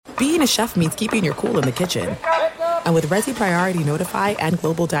being a chef means keeping your cool in the kitchen. And with Resi Priority Notify and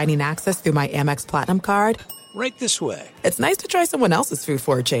Global Dining Access through my Amex Platinum card, right this way. It's nice to try someone else's food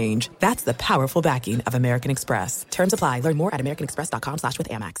for a change. That's the powerful backing of American Express. Terms apply. Learn more at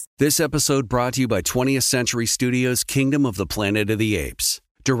americanexpress.com/withAmex. This episode brought to you by 20th Century Studios' Kingdom of the Planet of the Apes.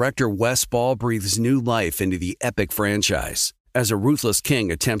 Director Wes Ball breathes new life into the epic franchise. As a ruthless king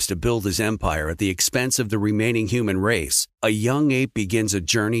attempts to build his empire at the expense of the remaining human race, a young ape begins a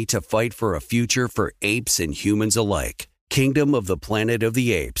journey to fight for a future for apes and humans alike. Kingdom of the Planet of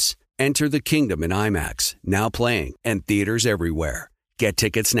the Apes. Enter the kingdom in IMAX, now playing, and theaters everywhere. Get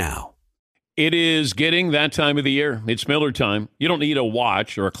tickets now. It is getting that time of the year. It's Miller time. You don't need a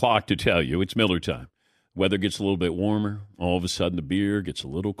watch or a clock to tell you. It's Miller time. Weather gets a little bit warmer. All of a sudden, the beer gets a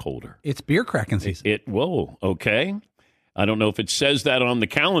little colder. It's beer cracking season. Whoa, okay. I don't know if it says that on the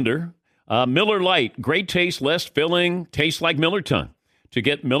calendar. Miller Lite, great taste, less filling, tastes like Miller time. To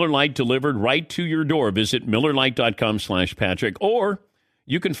get Miller Lite delivered right to your door, visit MillerLite.com/Patrick, or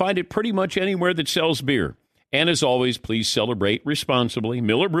you can find it pretty much anywhere that sells beer. And as always, please celebrate responsibly.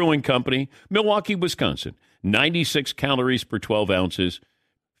 Miller Brewing Company, Milwaukee, Wisconsin. 96 calories per 12 ounces.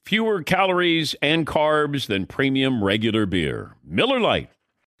 Fewer calories and carbs than premium regular beer. Miller Lite.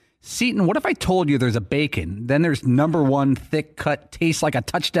 Seton, what if I told you there's a bacon, then there's number one thick cut, tastes like a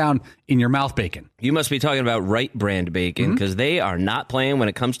touchdown in your mouth bacon? You must be talking about Wright brand bacon, because they are not playing when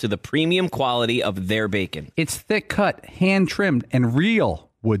it comes to the premium quality of their bacon. It's thick cut, hand trimmed, and real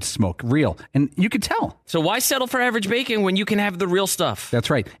wood smoke, real. And you can tell. So why settle for average bacon when you can have the real stuff?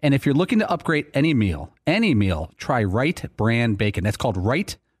 That's right. And if you're looking to upgrade any meal, try Wright brand bacon. That's called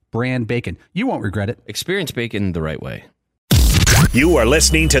Wright brand bacon. You won't regret it. Experience bacon the right way. You are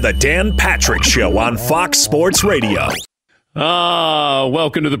listening to the Dan Patrick Show on Fox Sports Radio.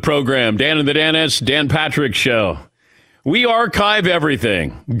 Welcome to the program. Dan and the Danettes, Dan Patrick Show. We archive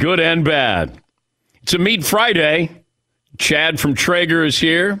everything, good and bad. It's a Meat Friday. Chad from Traeger is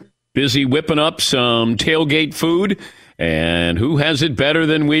here, busy whipping up some tailgate food. And who has it better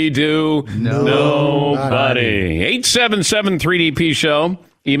than we do? Nobody. 877-3DP Show.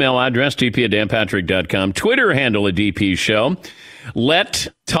 Email address, dp@danpatrick.com. Twitter handle at DP Show. Let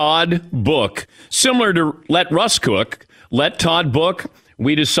Todd book. Similar to Let Russ cook. Let Todd book.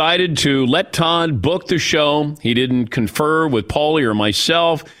 We decided to let Todd book the show. He didn't confer with Paulie or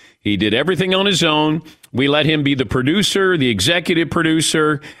myself. He did everything on his own. We let him be the producer, the executive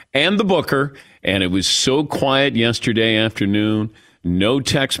producer, and the booker. And it was so quiet yesterday afternoon. No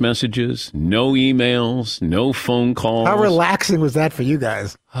text messages, no emails, no phone calls. How relaxing was that for you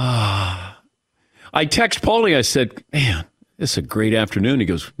guys? I text Paulie. I said, man, this is a great afternoon. He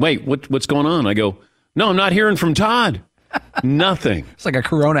goes, wait, what's going on? I go, no, I'm not hearing from Todd. Nothing. It's like a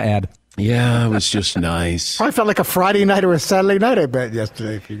Corona ad. Yeah, it was just nice. Probably felt like a Friday night or a Saturday night, I bet,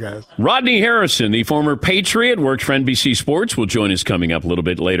 yesterday for you guys. Rodney Harrison, the former Patriot, worked for NBC Sports, will join us coming up a little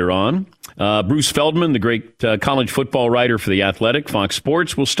bit later on. Bruce Feldman, the great college football writer for The Athletic, Fox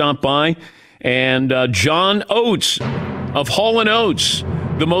Sports, will stop by. And John Oates of Hall & Oates,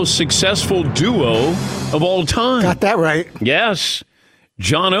 the most successful duo of all time. Got that right. Yes.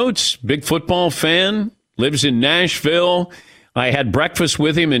 John Oates, big football fan, lives in Nashville. I had breakfast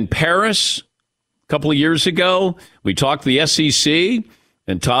with him in Paris a couple of years ago. We talked the SEC,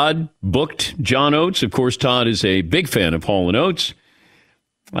 and Todd booked John Oates. Of course, Todd is a big fan of Hall & Oates.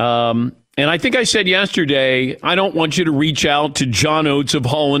 And I think I said yesterday, I don't want you to reach out to John Oates of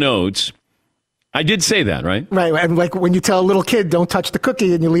Hall & Oates. I did say that, right? Right. And like when you tell a little kid, don't touch the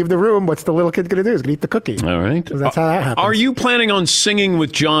cookie, and you leave the room, what's the little kid going to do? He's going to eat the cookie. All right. So that's how that happens. Are you planning on singing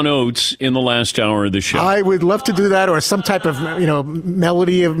with John Oates in the last hour of the show? I would love to do that, or some type of,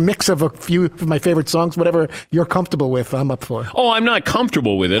 melody, a mix of a few of my favorite songs, whatever you're comfortable with, I'm up for. Oh, I'm not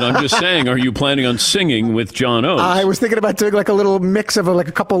comfortable with it. I'm just saying, are you planning on singing with John Oates? I was thinking about doing like a little mix of like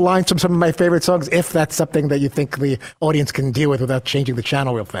a couple lines from some of my favorite songs, if that's something that you think the audience can deal with without changing the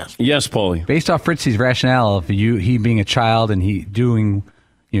channel real fast. Yes, Paulie. Based off Fritzy's rationale of he being a child and he doing,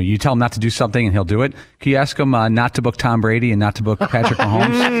 you tell him not to do something and he'll do it. Can you ask him not to book Tom Brady and not to book Patrick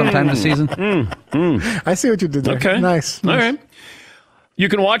Mahomes sometime this season? I see what you did there. Okay. Nice. All right. You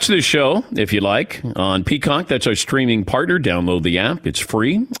can watch this show, if you like, on Peacock. That's our streaming partner. Download the app. It's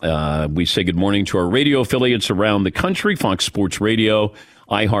free. We say good morning to our radio affiliates around the country, Fox Sports Radio,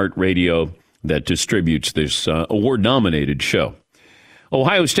 iHeartRadio, that distributes this award-nominated show.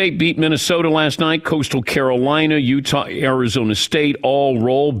 Ohio State beat Minnesota last night. Coastal Carolina, Utah, Arizona State all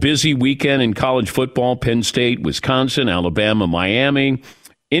roll. Busy weekend in college football. Penn State, Wisconsin, Alabama, Miami,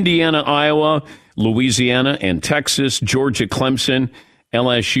 Indiana, Iowa, Louisiana, and Texas, Georgia, Clemson,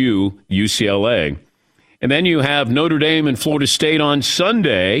 LSU, UCLA. And then you have Notre Dame and Florida State on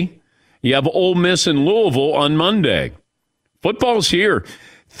Sunday. You have Ole Miss and Louisville on Monday. Football's here.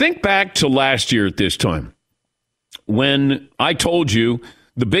 Think back to last year at this time when I told you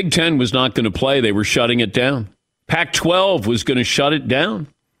the Big Ten was not going to play. They were shutting it down. Pac-12 was going to shut it down.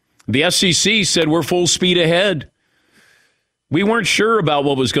 The SEC said we're full speed ahead. We weren't sure about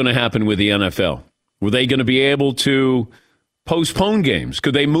what was going to happen with the NFL. Were they going to be able to postpone games?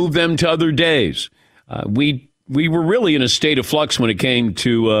 Could they move them to other days? We were really in a state of flux when it came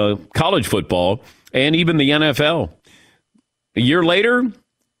to college football and even the NFL. A year later,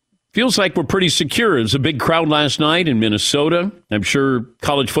 feels like we're pretty secure. There was a big crowd last night in Minnesota. I'm sure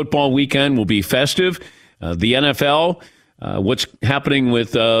college football weekend will be festive. The NFL, what's happening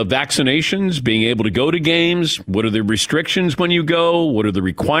with vaccinations, being able to go to games. What are the restrictions when you go? What are the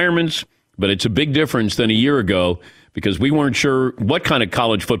requirements? But it's a big difference than a year ago because we weren't sure what kind of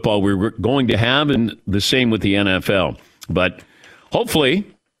college football we were going to have, and the same with the NFL. But hopefully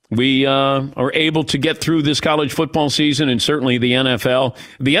we are able to get through this college football season, and certainly the NFL.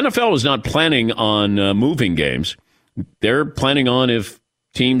 The NFL is not planning on moving games. They're planning on, if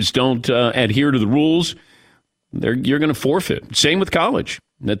teams don't adhere to the rules, you're going to forfeit. Same with college,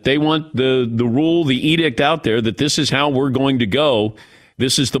 that they want the rule, the edict out there that this is how we're going to go.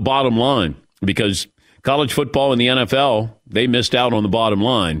 This is the bottom line, because college football and the NFL, they missed out on the bottom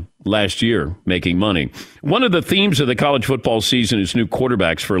line last year, making money. One of the themes of the college football season is new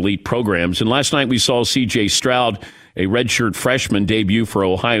quarterbacks for elite programs. And last night we saw C.J. Stroud, a redshirt freshman, debut for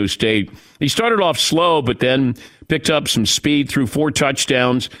Ohio State. He started off slow, but then picked up some speed, threw 4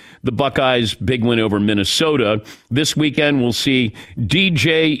 touchdowns. The Buckeyes' big win over Minnesota. This weekend we'll see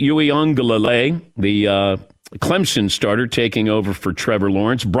DJ Uiagalelei, the Clemson starter, taking over for Trevor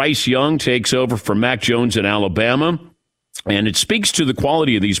Lawrence. Bryce Young takes over for Mac Jones in Alabama. And it speaks to the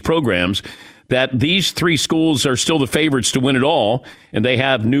quality of these programs that these 3 schools are still the favorites to win it all, and they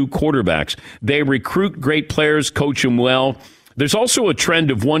have new quarterbacks. They recruit great players, coach them well. There's also a trend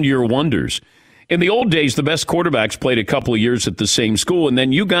of one-year wonders. In the old days, the best quarterbacks played a couple of years at the same school, and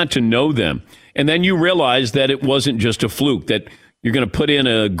then you got to know them. And then you realized that it wasn't just a fluke, that you're going to put in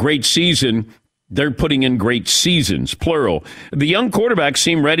a great season. They're putting in great seasons, plural. The young quarterbacks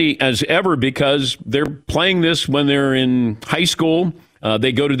seem ready as ever because they're playing this when they're in high school.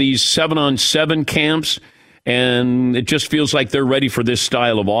 They go to these 7-on-7 camps, and it just feels like they're ready for this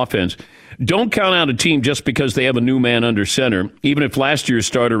style of offense. Don't count out a team just because they have a new man under center. Even if last year's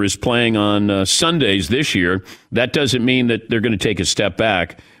starter is playing on Sundays this year, that doesn't mean that they're going to take a step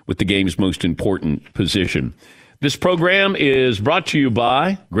back with the game's most important position. This program is brought to you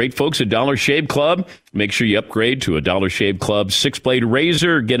by great folks at Dollar Shave Club. Make sure you upgrade to a Dollar Shave Club 6-blade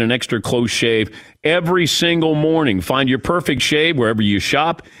razor. Get an extra close shave every single morning. Find your perfect shave wherever you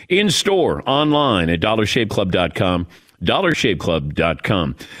shop, in-store, online at dollarshaveclub.com,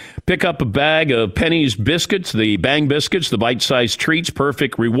 dollarshaveclub.com. Pick up a bag of Penny's biscuits, the Bang Biscuits, the bite-sized treats,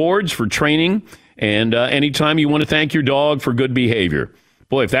 perfect rewards for training, and anytime you want to thank your dog for good behavior.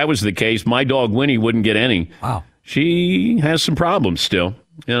 Boy, if that was the case, my dog Winnie wouldn't get any. Wow. She has some problems still.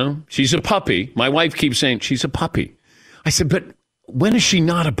 You know, she's a puppy. My wife keeps saying she's a puppy. I said, but when is she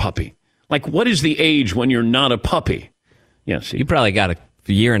not a puppy? Like, what is the age when you're not a puppy? Yeah, see. You probably got a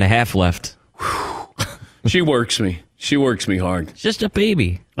year and a half left. She works me. She works me hard. It's just a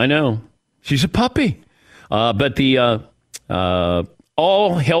baby. I know. She's a puppy. But the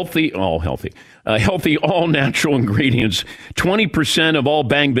all healthy, all natural ingredients. 20% of all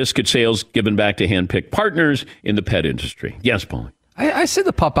Bang Biscuit sales given back to hand-picked partners in the pet industry. Yes, Paulie. I see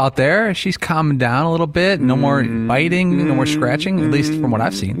the pup out there. She's calming down a little bit. No more biting, no more scratching, at least from what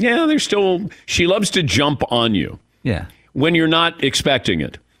I've seen. Yeah, she loves to jump on you. Yeah. When you're not expecting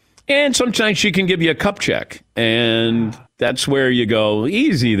it. And sometimes she can give you a cup check. And that's where you go,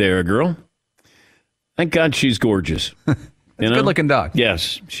 easy there, girl. Thank God she's gorgeous. It's a good-looking dog.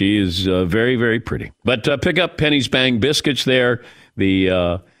 Yes, she is very, very pretty. But pick up Penny's Bang Biscuits there,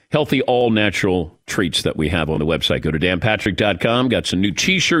 the healthy, all-natural treats that we have on the website. Go to danpatrick.com. Got some new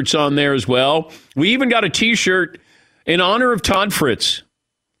T-shirts on there as well. We even got a T-shirt in honor of Todd Fritz.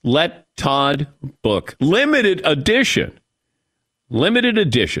 Let Todd book. Limited edition. In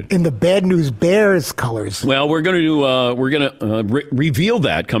the Bad News Bears colors. Well, we're going to reveal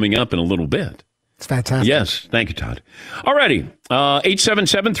that coming up in a little bit. It's fantastic. Yes. Thank you, Todd. All righty.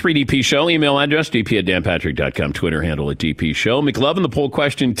 877-3DP Show. Email address, dp@danpatrick.com. Twitter handle @DP Show. McLovin, the poll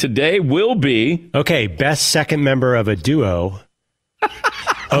question today will be... Okay, best second member of a duo.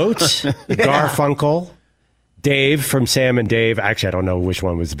 Oates, Garfunkel, Dave from Sam and Dave. Actually, I don't know which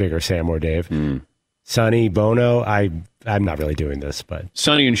one was bigger, Sam or Dave. Sonny, Bono. I'm not really doing this, but...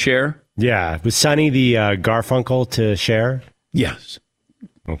 Sonny and Cher? Yeah. Was Sonny the Garfunkel to Cher? Yes.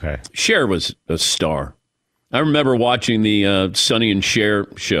 Okay. Cher was a star. I remember watching the Sonny and Cher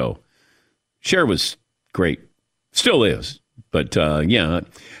show. Cher was great. Still is. But,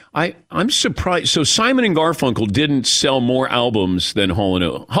 I'm surprised. So Simon and Garfunkel didn't sell more albums than Hall &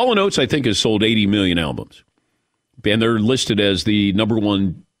 Oates. Hall & Oates, I think, has sold 80 million albums. And they're listed as the number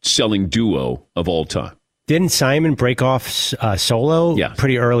one selling duo of all time. Didn't Simon break off solo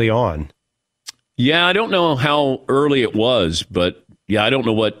pretty early on? Yeah, I don't know how early it was, but I don't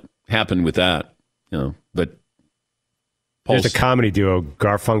know what happened with that. But there's a comedy duo,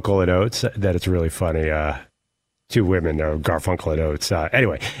 Garfunkel and Oates, that it's really funny. Two women are Garfunkel and Oates.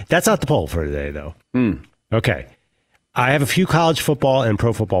 Anyway, that's not the poll for today, though. Okay. I have a few college football and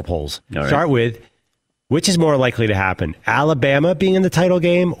pro football polls. All right. Start with, which is more likely to happen? Alabama being in the title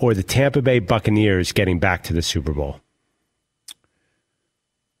game or the Tampa Bay Buccaneers getting back to the Super Bowl?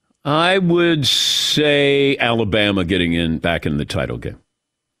 I would say Alabama getting back in the title game.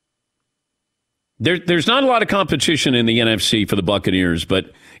 There's not a lot of competition in the NFC for the Buccaneers,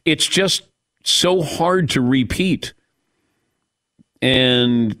 but it's just so hard to repeat.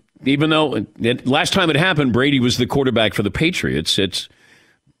 And even though last time it happened, Brady was the quarterback for the Patriots,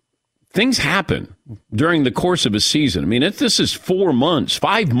 things happen during the course of a season. I mean, this is 4 months,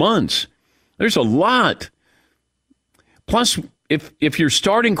 5 months. There's a lot. Plus, if your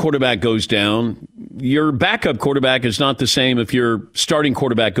starting quarterback goes down, your backup quarterback is not the same if your starting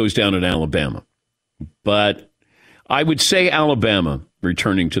quarterback goes down at Alabama. But I would say Alabama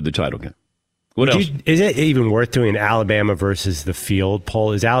returning to the title game. What else? Is it even worth doing Alabama versus the field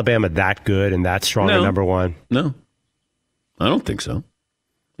poll? Is Alabama that good and that strong at number one? No, I don't think so.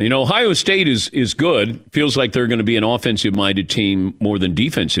 Ohio State is good. Feels like they're going to be an offensive-minded team more than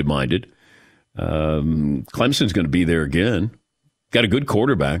defensive-minded. Clemson's going to be there again. Got a good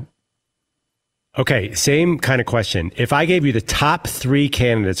quarterback. Okay, same kind of question. If I gave you the top 3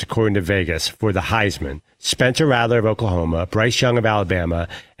 candidates according to Vegas for the Heisman, Spencer Rattler of Oklahoma, Bryce Young of Alabama,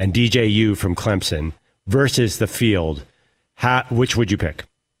 and DJU from Clemson versus the field, which would you pick?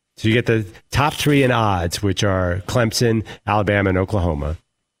 So you get the top 3 in odds, which are Clemson, Alabama, and Oklahoma,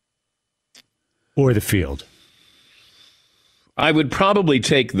 or the field. I would probably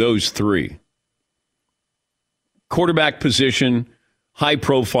take those 3. Quarterback position, high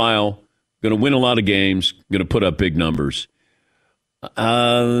profile, going to win a lot of games, going to put up big numbers.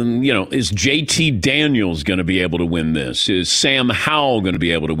 Is JT Daniels going to be able to win this? Is Sam Howell going to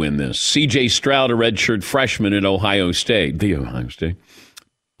be able to win this? CJ Stroud, a redshirt freshman at Ohio State.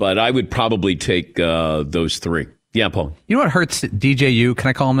 But I would probably take those 3. Yeah, Paul. You know what hurts DJU? Can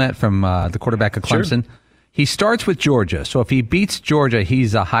I call him that, from the quarterback of Clemson? Sure. He starts with Georgia. So if he beats Georgia,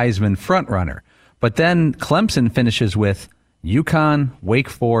 he's a Heisman frontrunner. But then Clemson finishes with UConn, Wake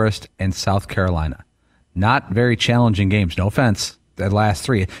Forest, and South Carolina. Not very challenging games. No offense. The last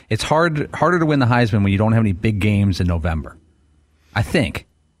 3. It's harder to win the Heisman when you don't have any big games in November, I think.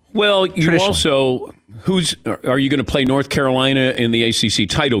 Well, you also, are you going to play North Carolina in the ACC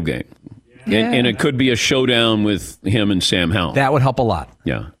title game? Yeah. And it could be a showdown with him and Sam Howell. That would help a lot.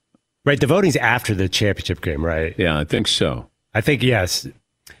 Yeah. Right, the voting's after the championship game, right? Yeah, I think so. I think, yes.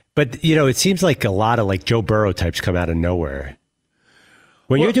 But, it seems like a lot of Joe Burrow types come out of nowhere.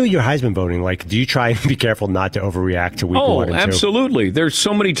 When you're doing your Heisman voting, do you try and be careful not to overreact to week 1 and 2? Absolutely. There's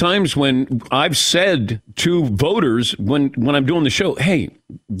so many times when I've said to voters when I'm doing the show, hey,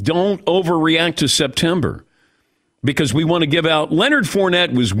 don't overreact to September because we want to give out. Leonard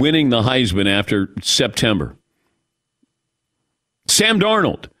Fournette was winning the Heisman after September. Sam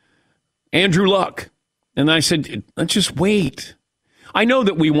Darnold, Andrew Luck. And I said, let's just wait. I know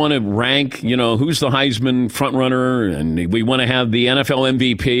that we want to rank, who's the Heisman frontrunner, and we want to have the NFL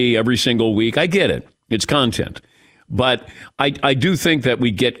MVP every single week. I get it. It's content. But I do think that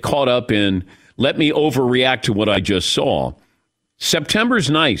we get caught up in, let me overreact to what I just saw. September's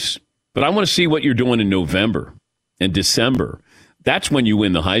nice, but I want to see what you're doing in November and December. That's when you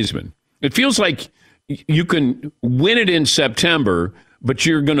win the Heisman. It feels like you can win it in September, but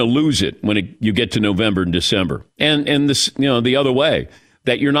you're going to lose it when you get to November and December. And this, the other way,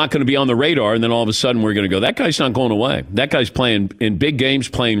 that you're not going to be on the radar, and then all of a sudden we're going to go, that guy's not going away. That guy's playing in big games,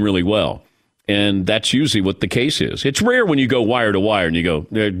 playing really well. And that's usually what the case is. It's rare when you go wire to wire and you go,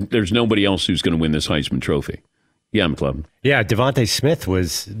 there's nobody else who's going to win this Heisman Trophy. Yeah, McClellan. Yeah, Devontae Smith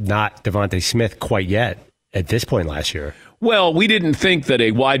was not Devontae Smith quite yet at this point last year. Well, we didn't think that a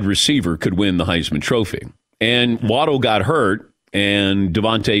wide receiver could win the Heisman Trophy. And Waddle got hurt. And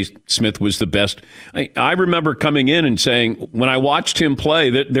Devontae Smith was the best. I remember coming in and saying, when I watched him play,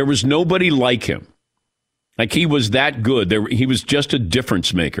 that there was nobody like him. Like, he was that good. He was just a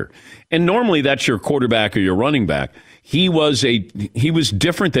difference maker. And normally that's your quarterback or your running back. He was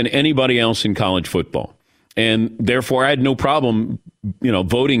different than anybody else in college football. And therefore, I had no problem,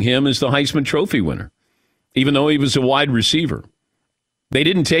 voting him as the Heisman Trophy winner, even though he was a wide receiver. They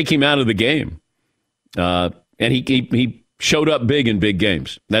didn't take him out of the game. And he showed up big in big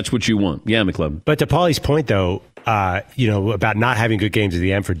games. That's what you want. Yeah, McLevin. But to Paulie's point, though, about not having good games at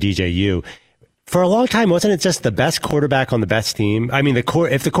the end for DJU, for a long time, wasn't it just the best quarterback on the best team? I mean,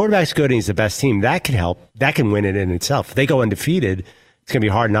 if the quarterback's good and he's the best team, that can help. That can win it in itself. If they go undefeated, it's going to be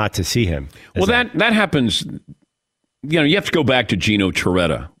hard not to see him. Well, that happens. You have to go back to Gino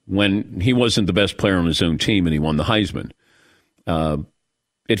Torretta when he wasn't the best player on his own team and he won the Heisman.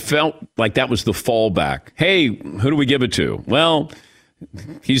 It felt like that was the fallback. Hey, who do we give it to? Well,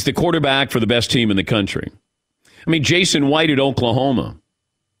 he's the quarterback for the best team in the country. I mean, Jason White at Oklahoma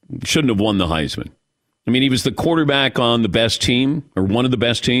shouldn't have won the Heisman. I mean, he was the quarterback on the best team or one of the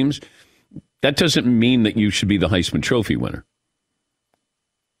best teams. That doesn't mean that you should be the Heisman Trophy winner.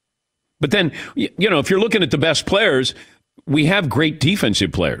 But then, if you're looking at the best players, we have great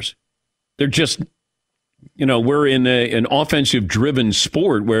defensive players. They're just, we're in an offensive-driven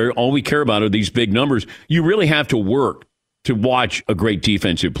sport where all we care about are these big numbers. You really have to work to watch a great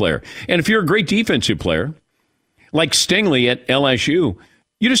defensive player. And if you're a great defensive player, like Stingley at LSU,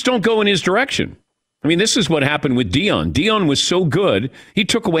 you just don't go in his direction. I mean, this is what happened with Deion. Deion was so good, he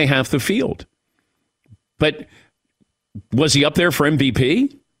took away half the field. But was he up there for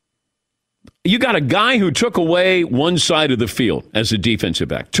MVP? You got a guy who took away one side of the field as a defensive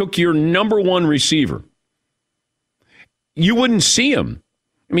back, took your number one receiver. You wouldn't see him.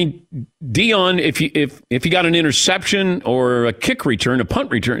 I mean, Deion, if he got an interception or a kick return, a punt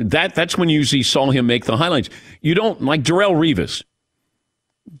return, that's when you usually saw him make the highlights. You don't, like Darrelle Revis.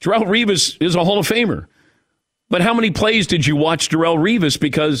 Darrelle Revis is a Hall of Famer. But how many plays did you watch Darrelle Revis?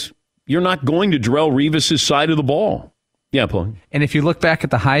 Because you're not going to Darrelle Revis' side of the ball. Yeah, Paul. And if you look back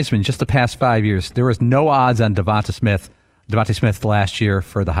at the Heisman, just the past 5 years, there was no odds on Devontae Smith last year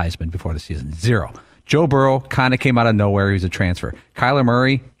for the Heisman before the season. 0. Joe Burrow kind of came out of nowhere. He was a transfer. Kyler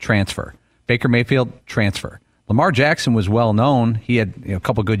Murray, transfer. Baker Mayfield, transfer. Lamar Jackson was well known. He had a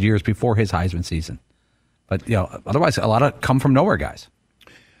couple good years before his Heisman season. But otherwise, a lot of come from nowhere guys.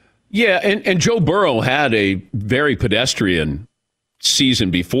 Yeah, and Joe Burrow had a very pedestrian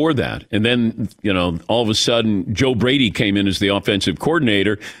season before that. And then, all of a sudden, Joe Brady came in as the offensive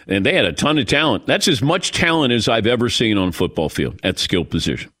coordinator, and they had a ton of talent. That's as much talent as I've ever seen on a football field at skill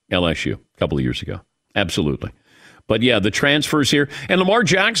position. LSU, a couple of years ago. Absolutely. But yeah, the transfers here. And Lamar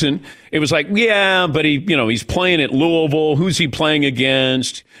Jackson, it was like, yeah, but he's playing at Louisville. Who's he playing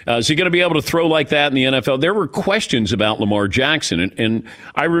against? Is he going to be able to throw like that in the NFL? There were questions about Lamar Jackson. And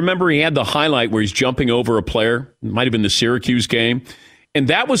I remember he had the highlight where he's jumping over a player. It might have been the Syracuse game. And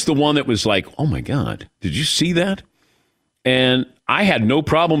that was the one that was like, oh my God, did you see that? And I had no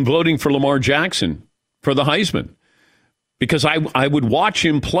problem voting for Lamar Jackson for the Heisman because I would watch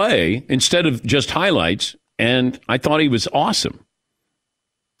him play instead of just highlights. And I thought he was awesome.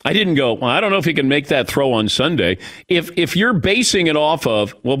 I didn't go, well, I don't know if he can make that throw on Sunday. If you're basing it off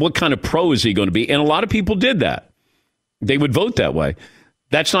of, well, what kind of pro is he going to be? And a lot of people did that. They would vote that way.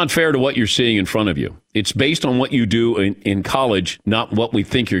 That's not fair to what you're seeing in front of you. It's based on what you do in college, not what we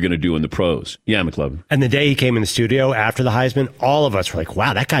think you're going to do in the pros. Yeah, McLevin. And the day he came in the studio after the Heisman, all of us were like,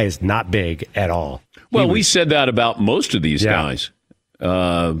 wow, that guy is not big at all. Well, we said that about most of these guys.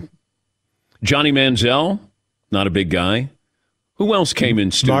 Johnny Manziel, not a big guy. Who else came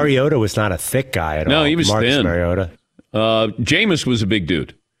in studio? Mariota was not a thick guy at all. No, he was Marcus thin. Mariota. Jameis was a big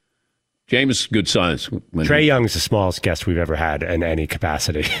dude. Jameis, good size. Trey Young's the smallest guest we've ever had in any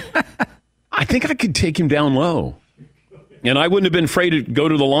capacity. I think I could take him down low. And I wouldn't have been afraid to go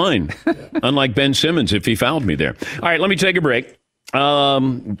to the line, unlike Ben Simmons if he fouled me there. All right, let me take a break.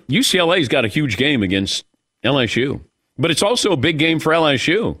 UCLA's got a huge game against LSU, but it's also a big game for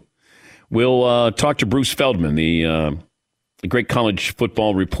LSU. We'll talk to Bruce Feldman, the great college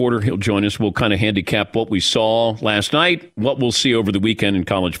football reporter. He'll join us. We'll kind of handicap what we saw last night, what we'll see over the weekend in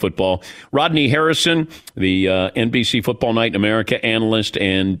college football. Rodney Harrison, the NBC Football Night in America analyst,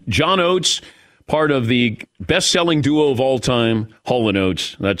 and John Oates, part of the best-selling duo of all time, Hall &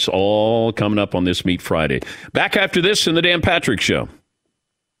 Oates. That's all coming up on this Meat Friday. Back after this in the Dan Patrick Show.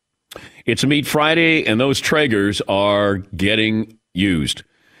 It's a Meat Friday, and those Traegers are getting used.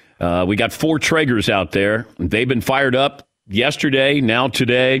 We got 4 Traegers out there. They've been fired up yesterday, now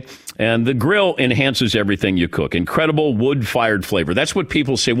today, and the grill enhances everything you cook. Incredible wood-fired flavor. That's what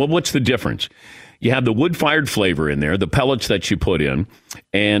people say. Well, what's the difference? You have the wood-fired flavor in there, the pellets that you put in,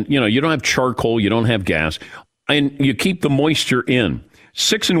 and you don't have charcoal, you don't have gas, and you keep the moisture in.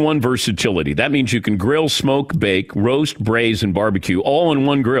 6-in-1 versatility. That means you can grill, smoke, bake, roast, braise, and barbecue all in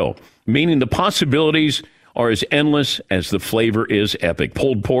one grill, meaning the possibilities are as endless as the flavor is epic.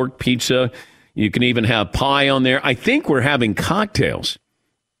 Pulled pork, pizza, you can even have pie on there. I think we're having cocktails.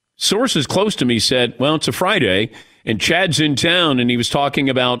 Sources close to me said, well, it's a Friday, and Chad's in town, and he was talking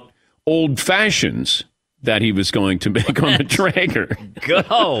about old fashions that he was going to make on the Traeger.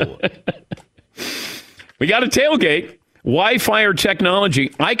 Go. We got a tailgate. Wi-Fi or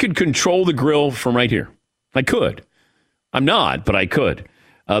technology. I could control the grill from right here. I could. I'm not, but I could.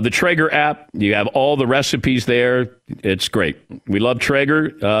 The Traeger app, you have all the recipes there. It's great. We love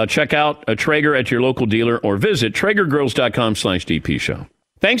Traeger. Check out a Traeger at your local dealer or visit TraegerGrills.com/DP show.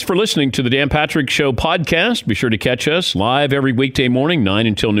 Thanks for listening to the Dan Patrick Show podcast. Be sure to catch us live every weekday morning, 9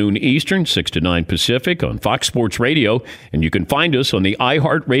 until noon Eastern, 6 to 9 Pacific on Fox Sports Radio. And you can find us on the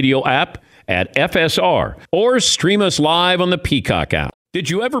iHeartRadio app at FSR, or stream us live on the Peacock app. Did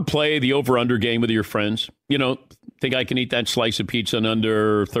you ever play the over-under game with your friends? Think I can eat that slice of pizza in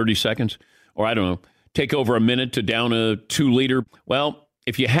under 30 seconds? Or I don't know, take over a minute to down a 2-liter? Well,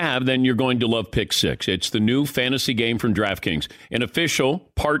 if you have, then you're going to love Pick 6. It's the new fantasy game from DraftKings, an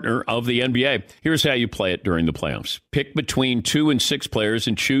official partner of the NBA. Here's how you play it during the playoffs. Pick between 2 and 6 players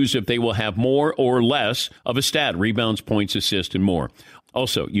and choose if they will have more or less of a stat, rebounds, points, assists, and more.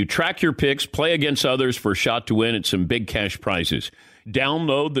 Also, you track your picks, play against others for a shot to win and some big cash prizes.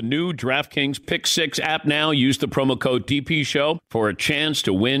 Download the new DraftKings Pick 6 app now. Use the promo code DPSHOW for a chance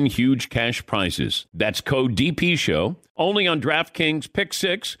to win huge cash prizes. That's code DPSHOW. Only on DraftKings Pick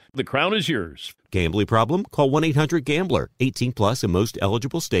 6. The crown is yours. Gambling problem? Call 1-800-GAMBLER. 18 plus in most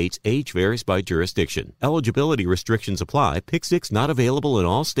eligible states. Age varies by jurisdiction. Eligibility restrictions apply. Pick 6 not available in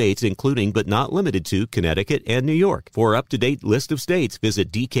all states, including but not limited to Connecticut and New York. For up-to-date list of states,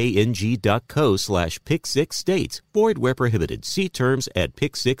 visit dkng.co/pick6states. Void where prohibited. See terms at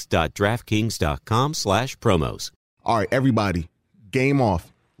pick6.draftkings.com/promos. All right, everybody, game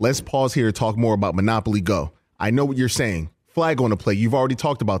off. Let's pause here to talk more about Monopoly Go. I know what you're saying. Flag on the play. You've already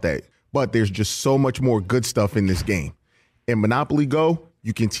talked about that. But there's just so much more good stuff in this game. In Monopoly Go,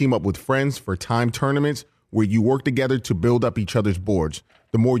 you can team up with friends for timed tournaments where you work together to build up each other's boards.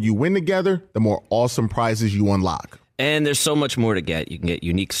 The more you win together, the more awesome prizes you unlock. And there's so much more to get. You can get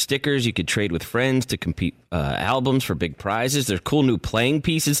unique stickers. You could trade with friends to compete albums for big prizes. There's cool new playing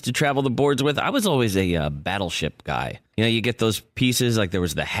pieces to travel the boards with. I was always a battleship guy. You get those pieces, like there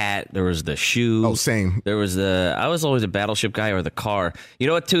was the hat, there was the shoe. Oh, same. I was always a battleship guy, or the car. You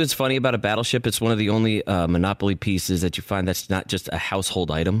know what, too, is funny about a battleship? It's one of the only Monopoly pieces that you find that's not just a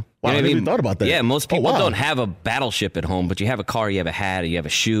household item. Wow, I never even thought about that. Yeah, most people don't have a battleship at home, but you have a car, you have a hat, you have a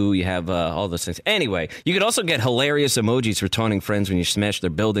shoe, you have all those things. Anyway, you can also get hilarious emojis for taunting friends when you smash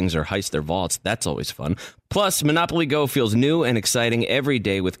their buildings or heist their vaults. That's always fun. Plus, Monopoly Go feels new and exciting every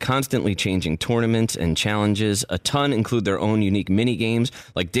day with constantly changing tournaments and challenges. A ton include their own unique mini games,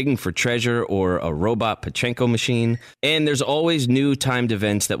 like digging for treasure or a robot Pachinko machine. And there's always new timed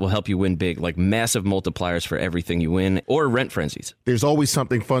events that will help you win big, like massive multipliers for everything you win, or rent frenzies. There's always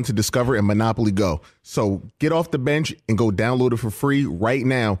something fun to discover in Monopoly Go. So get off the bench and go download it for free right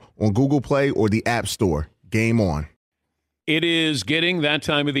now on Google Play or the App Store. Game on. It is getting that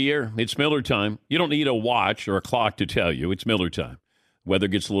time of the year. It's Miller time. You don't need a watch or a clock to tell you. It's Miller time. Weather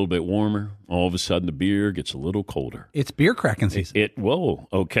gets a little bit warmer. All of a sudden, the beer gets a little colder. It's beer cracking season. Whoa,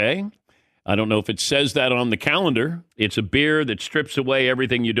 okay. I don't know if it says that on the calendar. It's a beer that strips away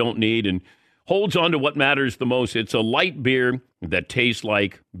everything you don't need and holds on to what matters the most. It's a light beer that tastes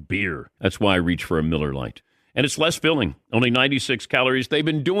like beer. That's why I reach for a Miller Lite. And it's less filling, only 96 calories. They've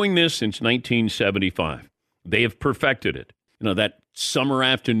been doing this since 1975. They have perfected it. That summer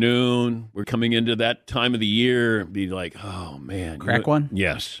afternoon, we're coming into that time of the year, be like, oh, man. Crack one?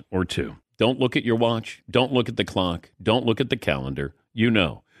 Yes, or two. Don't look at your watch. Don't look at the clock. Don't look at the calendar.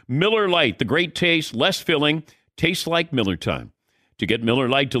 Miller Lite, the great taste, less filling, tastes like Miller time. To get Miller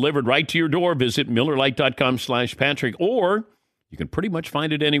Lite delivered right to your door, visit MillerLite.com/Patrick, or you can pretty much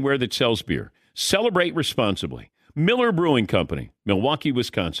find it anywhere that sells beer. Celebrate responsibly. Miller Brewing Company, Milwaukee,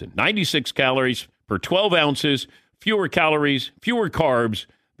 Wisconsin. 96 calories per 12 ounces, fewer calories, fewer carbs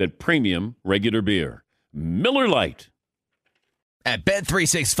than premium regular beer. Miller Lite. At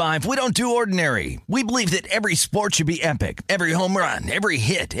Bet365, we don't do ordinary. We believe that every sport should be epic. Every home run, every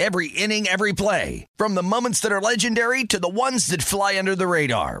hit, every inning, every play. From the moments that are legendary to the ones that fly under the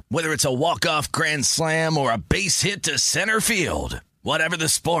radar. Whether it's a walk-off grand slam or a base hit to center field. Whatever the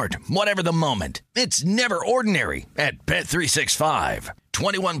sport, whatever the moment, it's never ordinary at Bet365.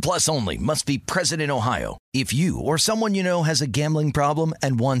 21 plus only. Must be present in Ohio. If you or someone you know has a gambling problem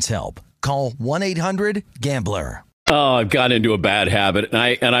and wants help, call 1-800-GAMBLER. Oh, I've got into a bad habit,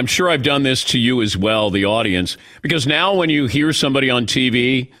 and I'm sure I've done this to you as well, the audience, because now when you hear somebody on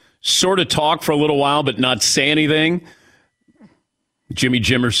TV sort of talk for a little while but not say anything, Jimmy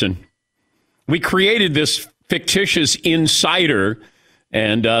Jimerson. We created this fictitious insider,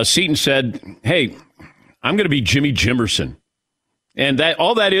 and Seton said, hey, I'm going to be Jimmy Jimerson. And that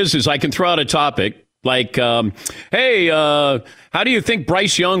all that is I can throw out a topic like, hey, how do you think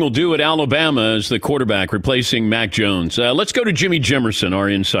Bryce Young will do at Alabama as the quarterback replacing Mac Jones? Let's go to Jimmy Jimerson, our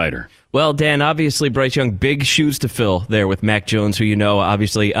insider. Well, Dan, obviously Bryce Young, big shoes to fill there with Mac Jones, who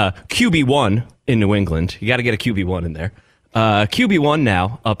obviously QB1 in New England. You got to get a QB1 in there. QB1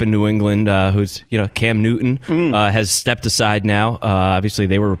 now up in New England, who's, Cam Newton has stepped aside now. Obviously,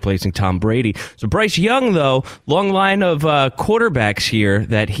 they were replacing Tom Brady. So Bryce Young, though, long line of quarterbacks here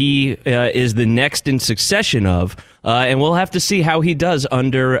that he is the next in succession of. And we'll have to see how he does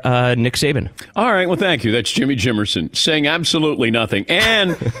under Nick Saban. All right. Well, thank you. That's Jimmy Jimerson saying absolutely nothing.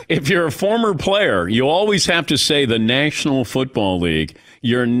 And if you're a former player, you always have to say the National Football League.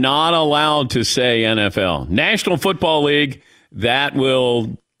 You're not allowed to say NFL. National Football League, that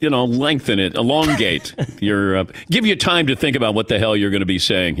will, lengthen it, elongate give you time to think about what the hell you're going to be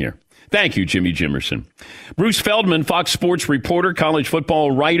saying here. Thank you, Jimmy Jimerson. Bruce Feldman, Fox Sports reporter, college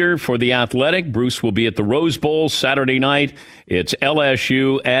football writer for The Athletic. Bruce will be at the Rose Bowl Saturday night. It's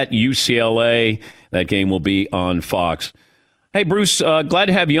LSU at UCLA. That game will be on Fox. Hey, Bruce, glad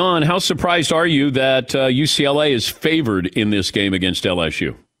to have you on. How surprised are you that UCLA is favored in this game against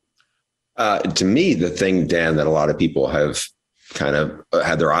LSU? To me, the thing, Dan, that a lot of people have kind of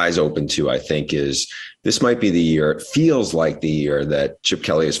had their eyes open to, I think, is this might be the year, it feels like the year that Chip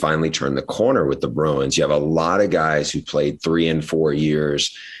Kelly has finally turned the corner with the Bruins. You have a lot of guys who played 3 and 4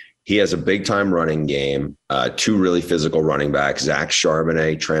 years. He has a big-time running game, 2 really physical running backs. Zach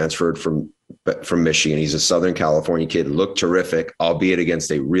Charbonnet transferred from Michigan. He's a Southern California kid, looked terrific, albeit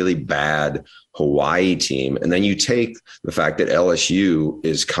against a really bad Hawaii team. And then you take the fact that LSU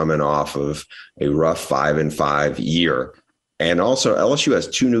is coming off of a rough 5-5 year. And also LSU has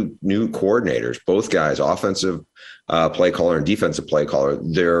 2 new coordinators, both guys, offensive play caller and defensive play caller.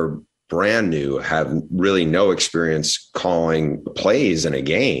 They're brand new, have really no experience calling plays in a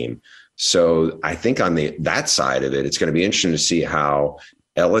game. So I think on that side of it, it's going to be interesting to see how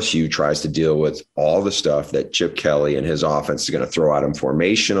LSU tries to deal with all the stuff that Chip Kelly and his offense is going to throw at them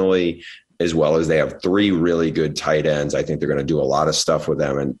formationally, as well as they have 3 really good tight ends. I think they're going to do a lot of stuff with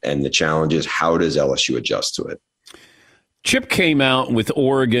them. And the challenge is, how does LSU adjust to it? Chip came out with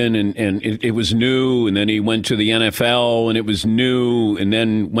Oregon, and it was new, and then he went to the NFL, and it was new, and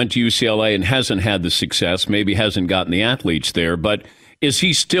then went to UCLA and hasn't had the success, maybe hasn't gotten the athletes there. But is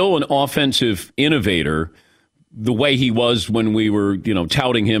he still an offensive innovator the way he was when we were,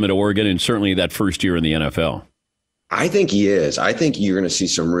 touting him at Oregon and certainly that first year in the NFL? I think he is. I think you're going to see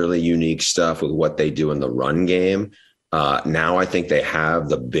some really unique stuff with what they do in the run game. Now I think they have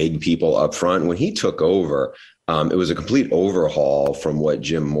the big people up front. When he took over, it was a complete overhaul from what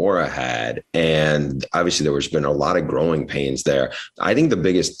Jim Mora had. And obviously there was been a lot of growing pains there. I think the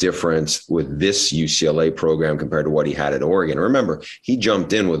biggest difference with this UCLA program compared to what he had at Oregon, remember, he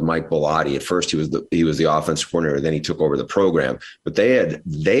jumped in with Mike Bellotti. At first he was the offensive coordinator, then he took over the program. But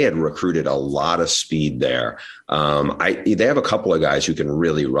they had recruited a lot of speed there. They have a couple of guys who can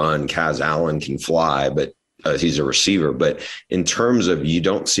really run. Kaz Allen can fly, but he's a receiver. But in terms of, you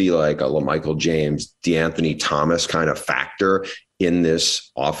don't see like a LaMichael James, DeAnthony Thomas kind of factor in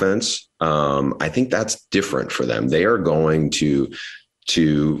this offense. I think that's different for them. They are going to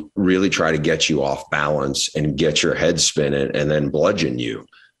really try to get you off balance and get your head spinning and then bludgeon you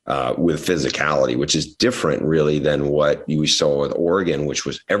with physicality, which is different really than what you saw with Oregon, which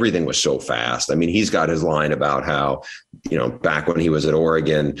was everything was so fast. I mean, he's got his line about how, back when he was at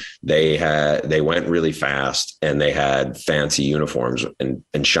Oregon, they went really fast and they had fancy uniforms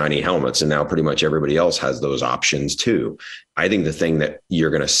and shiny helmets. And now pretty much everybody else has those options too. I think the thing that you're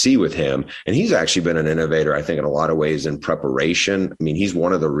going to see with him, and he's actually been an innovator, I think, in a lot of ways in preparation. I mean, he's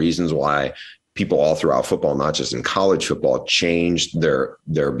one of the reasons why people all throughout football, not just in college football, changed their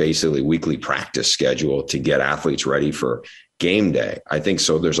basically weekly practice schedule to get athletes ready for game day. I think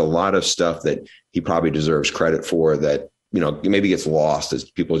so. There's a lot of stuff that he probably deserves credit for that maybe gets lost as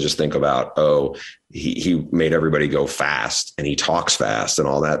people just think about, oh, he made everybody go fast and he talks fast and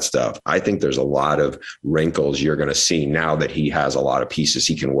all that stuff. I think there's a lot of wrinkles you're going to see now that he has a lot of pieces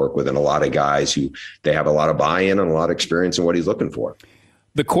he can work with and a lot of guys who they have a lot of buy-in and a lot of experience in what he's looking for.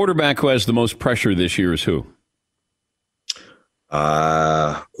 The quarterback who has the most pressure this year is who?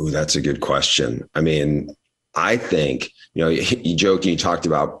 That's a good question. I mean, I think, you joked, you talked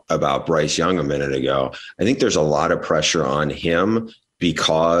about Bryce Young a minute ago. I think there's a lot of pressure on him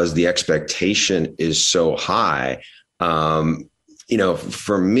because the expectation is so high.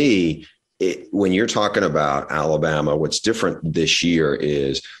 For me, when you're talking about Alabama, what's different this year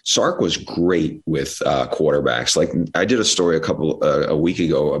is Sark was great with quarterbacks. Like I did a story a week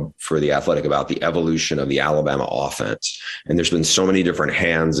ago for The Athletic about the evolution of the Alabama offense. And there's been so many different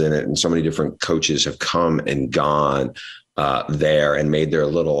hands in it and so many different coaches have come and gone there and made their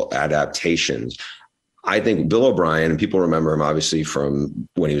little adaptations. I think Bill O'Brien, and people remember him obviously from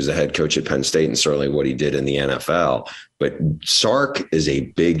when he was the head coach at Penn State and certainly what he did in the NFL. But Sark is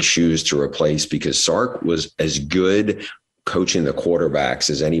a big shoes to replace because Sark was as good coaching the quarterbacks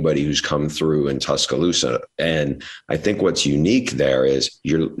as anybody who's come through in Tuscaloosa. And I think what's unique there is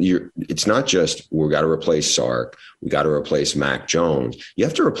it's not just we got to replace Sark, we got to replace Mac Jones. You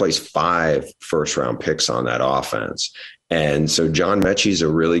have to replace 5 first-round picks on that offense. And so John Mechie's a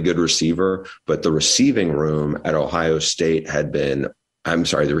really good receiver, but the receiving room at the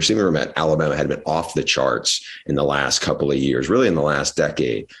receiving room at Alabama had been off the charts in the last couple of years, really in the last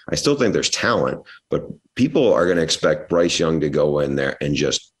decade. I still think there's talent, but people are going to expect Bryce Young to go in there and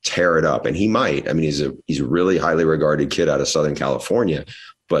just tear it up. And he might. I mean, he's a really highly regarded kid out of Southern California,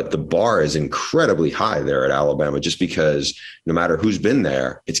 but the bar is incredibly high there at Alabama just because no matter who's been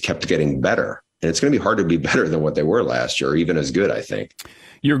there, it's kept getting better. And it's going to be hard to be better than what they were last year, or even as good, I think.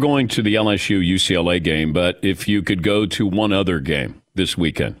 You're going to the LSU-UCLA game, but if you could go to one other game this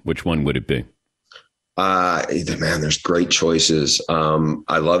weekend, which one would it be? There's great choices.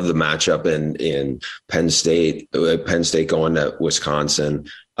 I love the matchup in Penn State going to Wisconsin.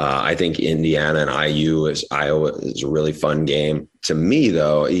 I think Indiana and Iowa is a really fun game. To me,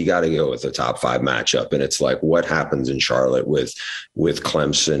 though, you got to go with the top 5 matchup. And it's like what happens in Charlotte with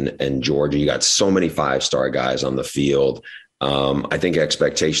Clemson and Georgia. You got so many 5-star guys on the field. I think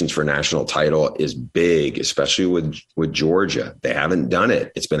expectations for national title is big, especially with Georgia. They haven't done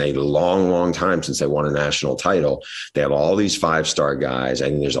it. It's been a long, long time since they won a national title. They have all these 5-star guys. I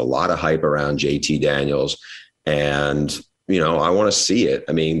think there's a lot of hype around JT Daniels. And I want to see it.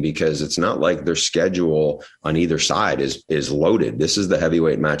 I mean, because it's not like their schedule on either side is loaded. This is the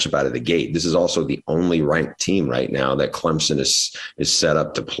heavyweight matchup out of the gate. This is also the only ranked team right now that Clemson is set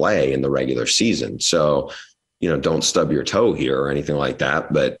up to play in the regular season. So, don't stub your toe here or anything like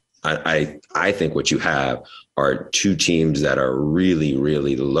that. But I think what you have are 2 teams that are really,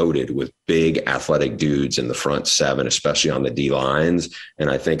 really loaded with big athletic dudes in the front 7, especially on the D lines. And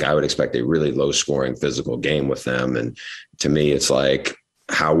I think I would expect a really low scoring physical game with them. And to me, it's like,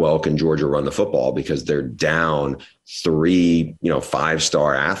 how well can Georgia run the football? Because they're down 3,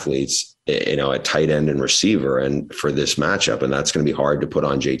 5-star athletes, at tight end and receiver and for this matchup. And that's going to be hard to put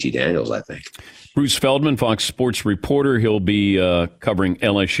on JT Daniels, I think. Bruce Feldman, Fox Sports reporter. He'll be covering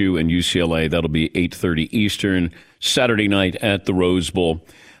LSU and UCLA. That'll be 8:30 Eastern, Saturday night at the Rose Bowl.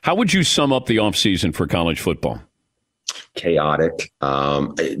 How would you sum up the offseason for college football? Chaotic.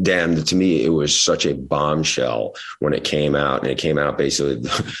 Dan, to me, it was such a bombshell when it came out. And it came out basically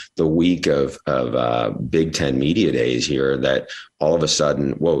the week of Big Ten media days here that all of a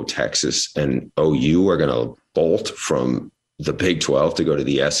sudden, Texas and OU are going to bolt from the Big 12 to go to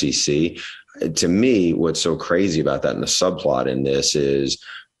the SEC. To me, what's so crazy about that and the subplot in this is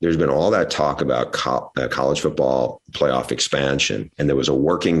there's been all that talk about college football playoff expansion. And there was a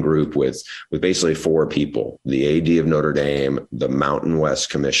working group with basically 4 people, the AD of Notre Dame, the Mountain West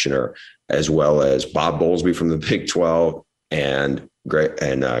commissioner, as well as Bob Bowlesby from the Big 12 and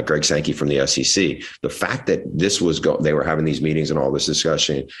Greg Sankey from the SEC. The fact that they were having these meetings and all this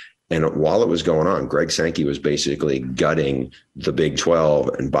discussion, and while it was going on, Greg Sankey was basically gutting the Big 12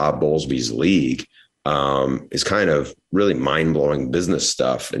 and Bob Bowlesby's league. Is kind of really mind-blowing business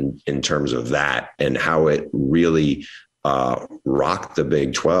stuff in terms of that and how it really rocked the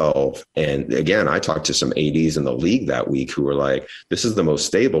Big 12. And again, I talked to some ADs in the league that week who were like, this is the most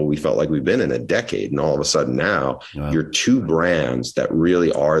stable we felt like we've been in a decade. And all of a sudden now you're 2 brands that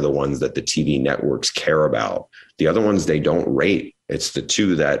really are the ones that the TV networks care about. The other ones they don't rate. It's the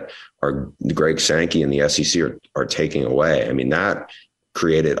 2 that are Greg Sankey and the SEC are taking away. I mean, that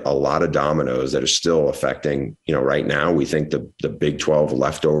created a lot of dominoes that are still affecting, right now we think the Big 12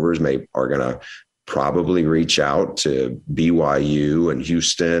 leftovers are going to probably reach out to BYU and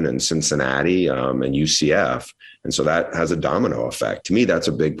Houston and Cincinnati and UCF. And so that has a domino effect. To me, that's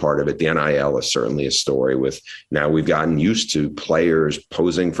a big part of it. The NIL is certainly a story with now we've gotten used to players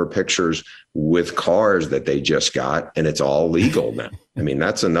posing for pictures with cars that they just got, and it's all legal now. I mean,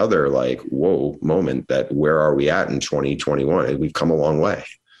 that's another like, whoa moment that where are we at in 2021? We've come a long way.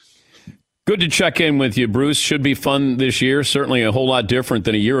 Good to check in with you, Bruce. Should be fun this year. Certainly a whole lot different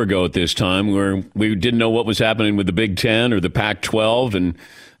than a year ago at this time where we didn't know what was happening with the Big Ten or the Pac-12, and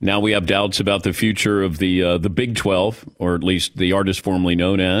now we have doubts about the future of the Big 12, or at least the artist formerly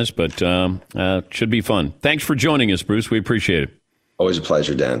known as, but should be fun. Thanks for joining us, Bruce. We appreciate it. Always a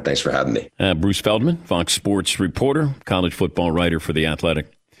pleasure, Dan. Thanks for having me. Bruce Feldman, Fox Sports reporter, college football writer for The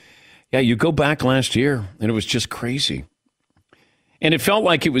Athletic. Yeah, you go back last year, and it was just crazy. And it felt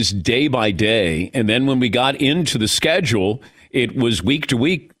like it was day by day. And then when we got into the schedule, it was week to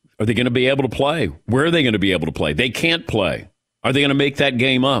week. Are they going to be able to play? Where are they going to be able to play? They can't play. Are they going to make that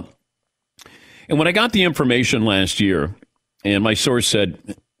game up? And when I got the information last year, and my source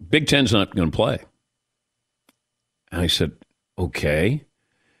said, Big Ten's not going to play. And I said, okay.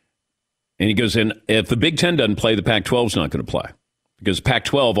 And he goes, and if the Big Ten doesn't play, the Pac-12's not going to play. Because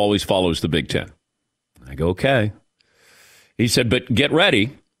Pac-12 always follows the Big Ten. I go, okay. He said, but get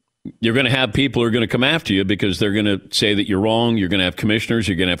ready. You're going to have people who are going to come after you because they're going to say that you're wrong. You're going to have commissioners.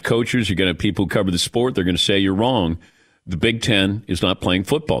 You're going to have coaches. You're going to have people who cover the sport. They're going to say you're wrong. The Big Ten is not playing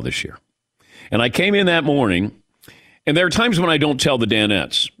football this year. And I came in that morning, and there are times when I don't tell the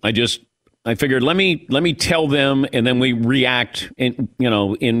Danettes. I figured let me tell them, and then we react in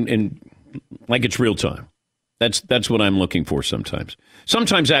like it's real time. That's what I'm looking for sometimes.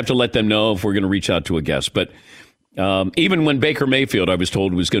 Sometimes I have to let them know if we're going to reach out to a guest, but. Even when Baker Mayfield, I was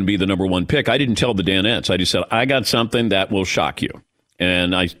told, was going to be the number one pick, I didn't tell the Danettes. I just said, I got something that will shock you.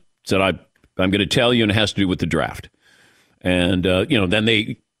 And I said, I'm going to tell you, and it has to do with the draft. And, then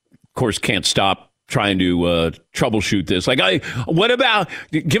they, of course, can't stop trying to troubleshoot this. Like, what about,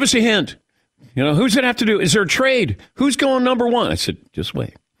 give us a hint. Who's it have to do? Is there a trade? Who's going number one? I said, just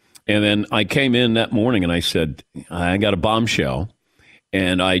wait. And then I came in that morning and I said, I got a bombshell.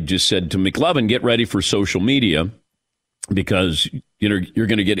 And I just said to McLovin, get ready for social media. Because you're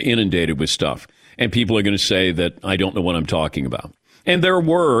going to get inundated with stuff. And people are going to say that I don't know what I'm talking about. And there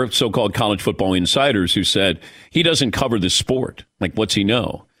were so-called college football insiders who said, he doesn't cover the sport. Like, what's he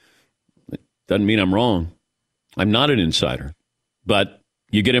know? It doesn't mean I'm wrong. I'm not an insider. But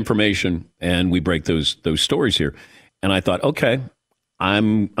you get information, and we break those stories here. And I thought, okay,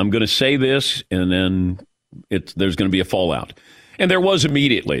 I'm going to say this, and then there's going to be a fallout. And there was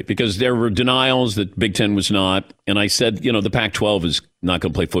immediately, because there were denials that Big Ten was not. And I said, the Pac-12 is not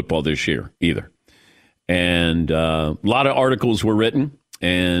going to play football this year either. And a lot of articles were written.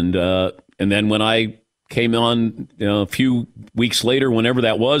 And then when I came on a few weeks later, whenever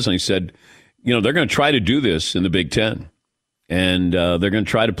that was, I said, they're going to try to do this in the Big Ten. And they're going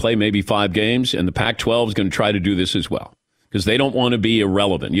to try to play maybe 5 games. And the Pac-12 is going to try to do this as well. Because they don't want to be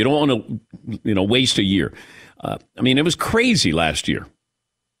irrelevant. You don't want to, waste a year. It was crazy last year,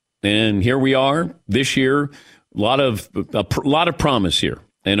 and here we are this year. A lot of promise here,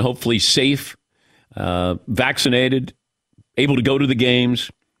 and hopefully safe, vaccinated, able to go to the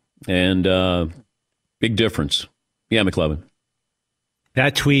games, and big difference. Yeah, McLovin.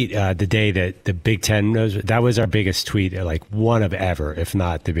 That tweet, the day that the Big Ten that was our biggest tweet, like one of ever, if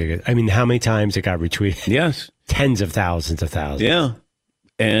not the biggest. I mean, how many times it got retweeted? Yes, tens of thousands. Yeah,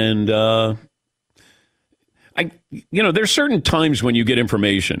 and. There's certain times when you get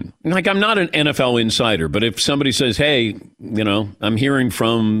information. Like, I'm not an NFL insider, but if somebody says, hey, I'm hearing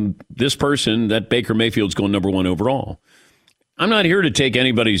from this person that Baker Mayfield's going number 1 overall. I'm not here to take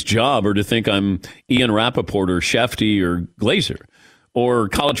anybody's job or to think I'm Ian Rappaport or Shefty or Glazer or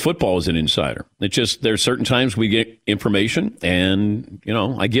college football as an insider. It's just there's certain times we get information and,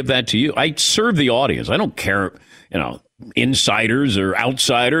 I give that to you. I serve the audience. I don't care, insiders or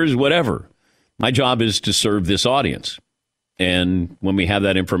outsiders, whatever. My job is to serve this audience. And when we have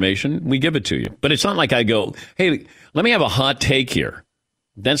that information, we give it to you. But it's not like I go, hey, let me have a hot take here.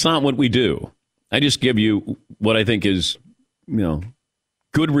 That's not what we do. I just give you what I think is,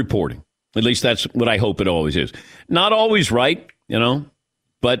 good reporting. At least that's what I hope it always is. Not always right,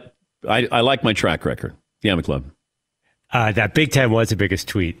 but I like my track record. Yeah, McLovin. That Big Ten was the biggest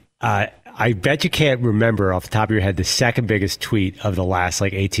tweet. I bet you can't remember off the top of your head the second biggest tweet of the last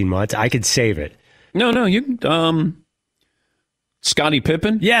 18 months. I could save it. No, you Scottie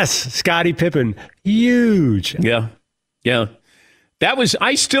Pippen? Yes, Scottie Pippen. Huge. Yeah.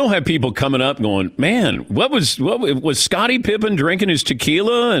 I still have people coming up going, man, what was Scottie Pippen drinking his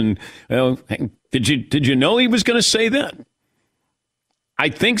tequila? And did you know he was going to say that? I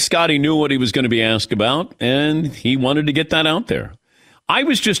think Scottie knew what he was going to be asked about, and he wanted to get that out there. I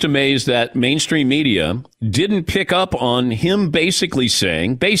was just amazed that mainstream media didn't pick up on him basically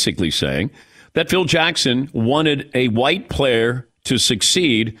saying that Phil Jackson wanted a white player to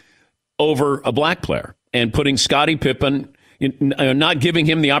succeed over a black player, and putting Scottie Pippen, not giving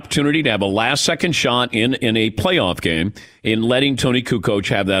him the opportunity to have a last-second shot in a playoff game, and letting Tony Kukoc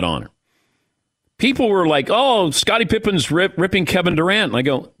have that honor. People were like, oh, Scottie Pippen's ripping Kevin Durant. And I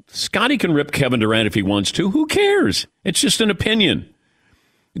go, Scottie can rip Kevin Durant if he wants to. Who cares? It's just an opinion.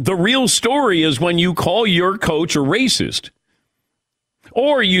 The real story is when you call your coach a racist.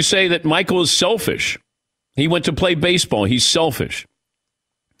 Or you say that Michael is selfish. He went to play baseball. He's selfish.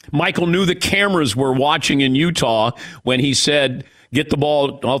 Michael knew the cameras were watching in Utah when he said, get the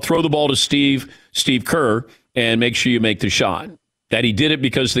ball, I'll throw the ball to Steve Kerr, and make sure you make the shot. That he did it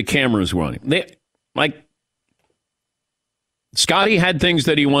because the cameras were on him. Scottie had things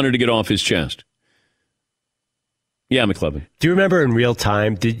that he wanted to get off his chest. Yeah, McLevin. Do you remember in real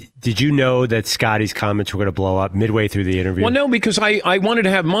time, did you know that Scottie's comments were going to blow up midway through the interview? Well, no, because I wanted to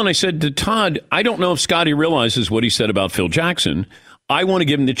have him on. I said to Todd, I don't know if Scottie realizes what he said about Phil Jackson. I want to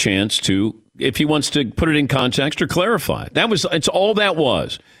give him the chance to, if he wants to put it in context or clarify. It's all that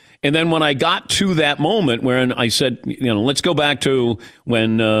was. And then when I got to that moment where I said, let's go back to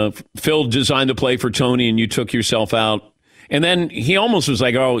when Phil designed the play for Tony and you took yourself out. And then he almost was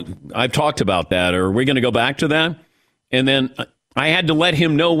like, oh, I've talked about that. Or are we going to go back to that? And then I had to let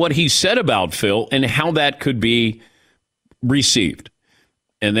him know what he said about Phil and how that could be received.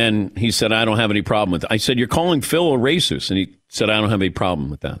 And then he said, I don't have any problem with it. I said, you're calling Phil a racist. And he said, I don't have any problem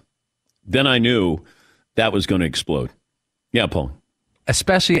with that. Then I knew that was going to explode. Yeah, Paul.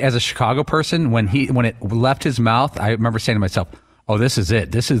 Especially as a Chicago person, when it left his mouth, I remember saying to myself, oh, this is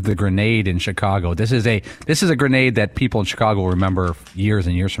it. This is the grenade in Chicago. This is a grenade that people in Chicago will remember years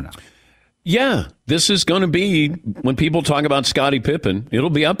and years from now. Yeah, this is going to be, when people talk about Scottie Pippen,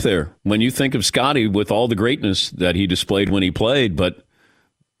 it'll be up there when you think of Scottie with all the greatness that he displayed when he played. But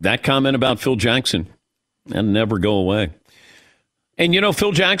that comment about Phil Jackson, that'll never go away. And,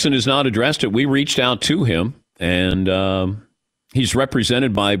 Phil Jackson has not addressed it. We reached out to him, and he's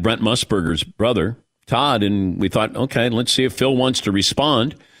represented by Brent Musburger's brother, Todd, and we thought, okay, let's see if Phil wants to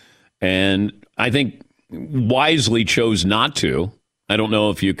respond. And I think wisely chose not to. I don't know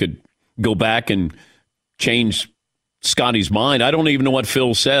if you could go back and change Scottie's mind. I don't even know what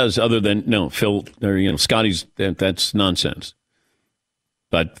Phil says other than, no, Phil, or, Scottie's, that's nonsense.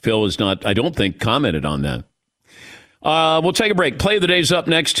 But Phil is not, I don't think, commented on that. We'll take a break. Play of the Day's up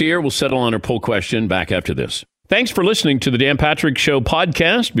next here. We'll settle on our poll question back after this. Thanks for listening to the Dan Patrick Show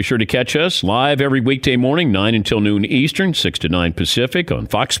podcast. Be sure to catch us live every weekday morning, 9 until noon Eastern, 6 to 9 Pacific on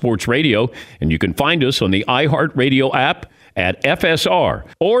Fox Sports Radio. And you can find us on the iHeartRadio app at FSR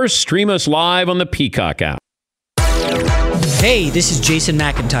or stream us live on the Peacock app. Hey, this is Jason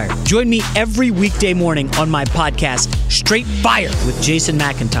McIntyre. Join me every weekday morning on my podcast, Straight Fire with Jason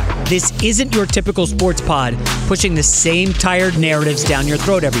McIntyre. This isn't your typical sports pod pushing the same tired narratives down your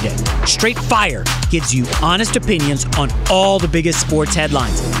throat every day. Straight Fire gives you honest opinions on all the biggest sports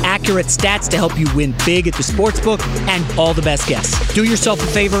headlines, accurate stats to help you win big at the sportsbook, and all the best guests. Do yourself a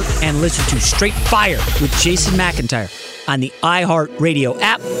favor and listen to Straight Fire with Jason McIntyre on the iHeartRadio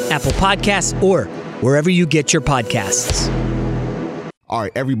app, Apple Podcasts, or wherever you get your podcasts. All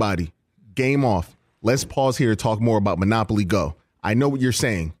right, everybody, game off. Let's pause here to talk more about Monopoly Go. I know what you're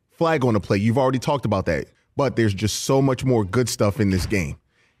saying. Flag on the play. You've already talked about that. But there's just so much more good stuff in this game.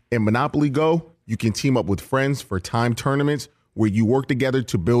 In Monopoly Go, you can team up with friends for timed tournaments where you work together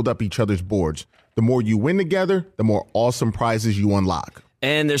to build up each other's boards. The more you win together, the more awesome prizes you unlock.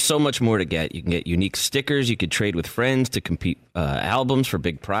 And there's so much more to get. You can get unique stickers. You could trade with friends to compete albums for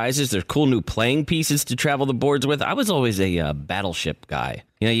big prizes. There's cool new playing pieces to travel the boards with. I was always a battleship guy.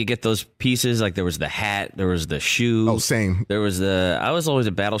 You get those pieces, like there was the hat, there was the shoe. Oh, same. I was always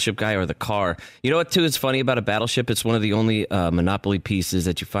a battleship guy, or the car. You know what, too, is funny about a battleship? It's one of the only Monopoly pieces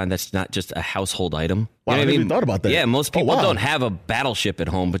that you find that's not just a household item. Wow, I never even thought about that. Yeah, most people don't have a battleship at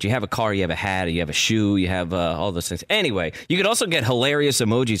home, but you have a car, you have a hat, you have a shoe, you have all those things. Anyway, you could also get hilarious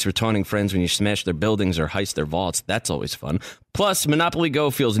emojis for taunting friends when you smash their buildings or heist their vaults. That's always fun. Plus, Monopoly Go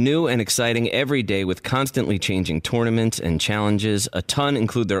feels new and exciting every day with constantly changing tournaments and challenges. A ton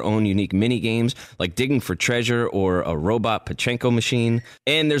include their own unique mini games like digging for treasure or a robot Pachinko machine.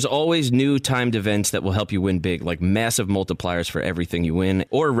 And there's always new timed events that will help you win big, like massive multipliers for everything you win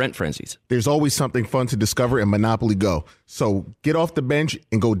or rent frenzies. There's always something fun to discover in Monopoly Go. So get off the bench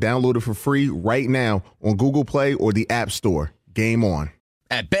and go download it for free right now on Google Play or the App Store. Game on.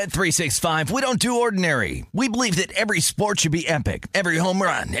 At Bet365, we don't do ordinary. We believe that every sport should be epic. Every home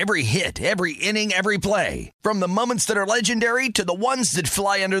run, every hit, every inning, every play. From the moments that are legendary to the ones that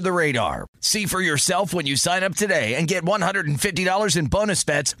fly under the radar. See for yourself when you sign up today and get $150 in bonus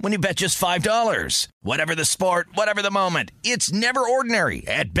bets when you bet just $5. Whatever the sport, whatever the moment, it's never ordinary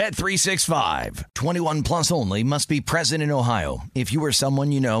at Bet365. 21 plus only. Must be present in Ohio. If you or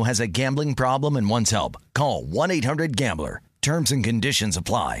someone you know has a gambling problem and wants help, call 1-800-GAMBLER. Terms and conditions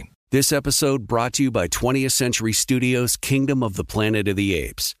apply. This episode brought to you by 20th Century Studios' Kingdom of the Planet of the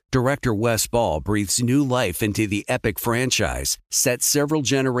Apes. Director Wes Ball breathes new life into the epic franchise, set several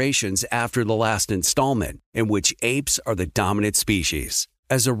generations after the last installment, in which apes are the dominant species.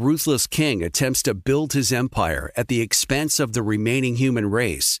 As a ruthless king attempts to build his empire at the expense of the remaining human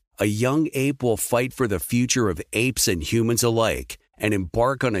race, a young ape will fight for the future of apes and humans alike and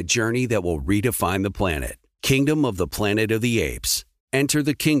embark on a journey that will redefine the planet. Kingdom of the Planet of the Apes. Enter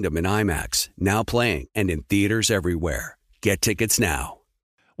the kingdom in IMAX, now playing and in theaters everywhere. Get tickets now.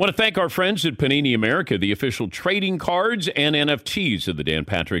 I want to thank our friends at Panini America, the official trading cards and NFTs of the Dan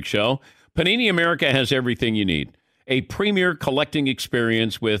Patrick Show. Panini America has everything you need. A premier collecting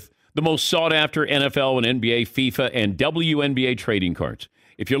experience with the most sought-after NFL and NBA, FIFA, and WNBA trading cards.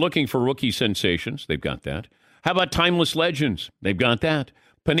 If you're looking for rookie sensations, they've got that. How about timeless legends? They've got that.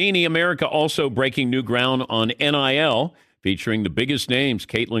 Panini America also breaking new ground on NIL, featuring the biggest names.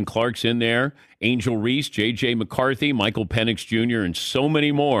 Caitlin Clark's in there, Angel Reese, J.J. McCarthy, Michael Penix Jr., and so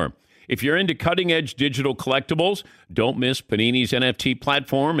many more. If you're into cutting-edge digital collectibles, don't miss Panini's NFT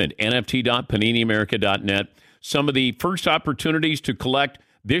platform at nft.paniniamerica.net. Some of the first opportunities to collect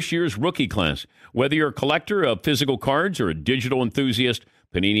this year's rookie class. Whether you're a collector of physical cards or a digital enthusiast,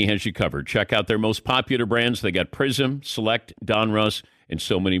 Panini has you covered. Check out their most popular brands. They got Prism, Select, Donruss, and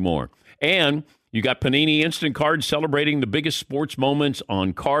so many more. And you got Panini Instant Cards celebrating the biggest sports moments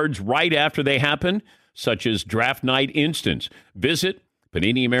on cards right after they happen, such as Draft Night Instants. Visit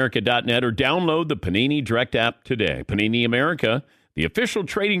PaniniAmerica.net or download the Panini Direct app today. Panini America, the official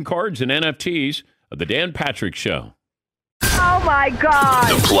trading cards and NFTs of the Dan Patrick Show. Oh, my God.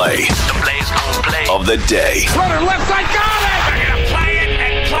 The play of the day. Runner left side, got it! They're going to play it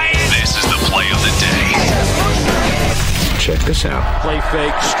and play it. This is the play of the day. Check this out. Play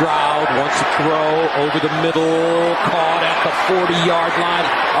fake. Stroud wants to throw over the middle. Caught at the 40-yard line.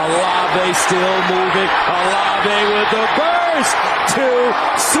 Olave still moving. Olave with the burst.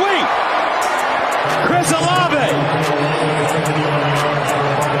 Sweet. Chris Olave.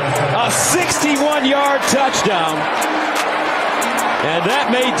 A 61-yard touchdown. And that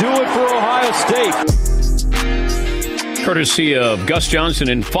may do it for Ohio State. Courtesy of Gus Johnson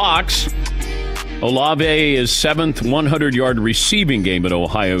and Fox. Olave is 7th 100-yard receiving game at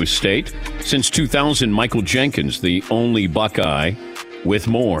Ohio State. Since 2000, Michael Jenkins, the only Buckeye with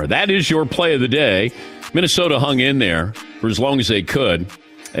more. That is your play of the day. Minnesota hung in there for as long as they could.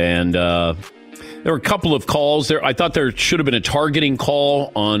 And there were a couple of calls there. I thought there should have been a targeting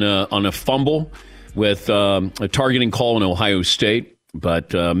call on a fumble with a targeting call in Ohio State.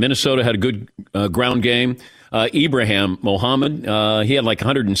 But Minnesota had a good ground game. Ibrahim Mohammed, he had like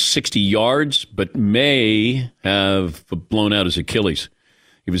 160 yards, but may have blown out his Achilles.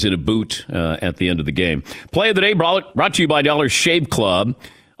 He was in a boot at the end of the game. Play of the day brought to you by Dollar Shave Club.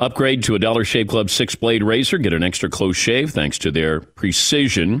 Upgrade to a Dollar Shave Club 6-blade razor. Get an extra close shave thanks to their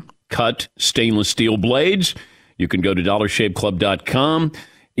precision cut stainless steel blades. You can go to dollarshaveclub.com.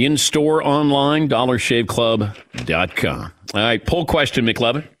 In-store, online, dollarshaveclub.com. All right, poll question,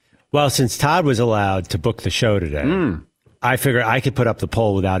 McLevin. Well, since Todd was allowed to book the show today, I figured I could put up the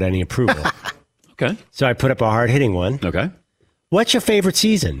poll without any approval. Okay. So I put up a hard-hitting one. Okay. What's your favorite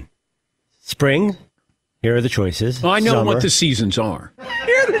season? Spring? Here are the choices. Oh, I know Summer. what the seasons are.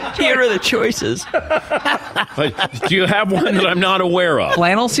 Here are the choices. Do you have one that I'm not aware of?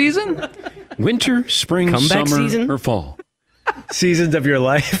 Flannel season? Winter, spring, Comeback summer, season? or fall? Seasons of your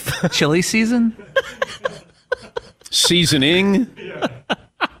life. Chili season? Seasoning?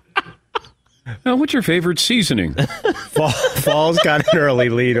 What's your favorite seasoning? Fall's got an early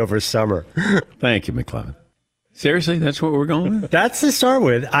lead over summer. Thank you, McLevin. Seriously, that's what we're going with? That's to start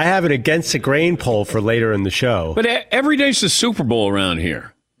with. I have an against the grain poll for later in the show. But every day's the Super Bowl around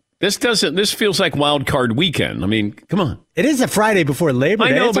here. This feels like wild card weekend. I mean, come on. It is a Friday before Labor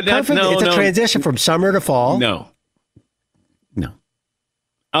Day. I know, it's a transition from summer to fall. No.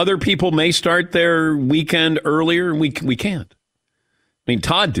 Other people may start their weekend earlier. We can't. I mean,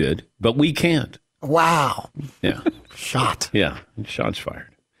 Todd did, but we can't. Wow. Yeah. Shot. Yeah. Shots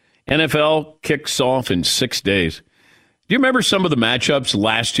fired. NFL kicks off in 6 days. Do you remember some of the matchups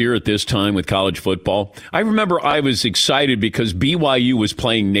last year at this time with college football? I remember I was excited because BYU was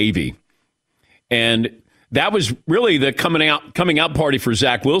playing Navy. And that was really the coming out party for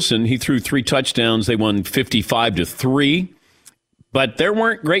Zach Wilson. He threw 3 touchdowns. They won 55-3. But there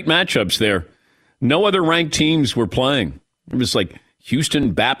weren't great matchups there. No other ranked teams were playing. It was like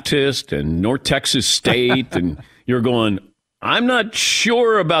Houston Baptist and North Texas State. And you're going, I'm not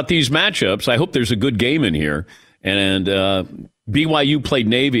sure about these matchups. I hope there's a good game in here. And BYU played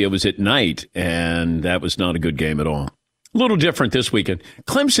Navy. It was at night, and that was not a good game at all. A little different this weekend.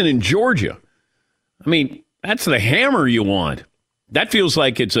 Clemson and Georgia. I mean, that's the hammer you want. That feels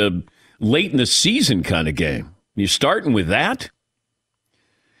like it's a late in the season kind of game. You starting with that?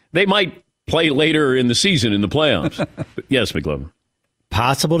 They might play later in the season in the playoffs. But yes, McLovin.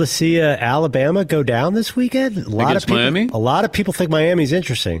 Possible to see Alabama go down this weekend? Against Miami? A lot of people think Miami's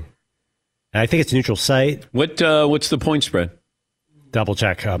interesting. And I think it's a neutral site. What's the point spread? Double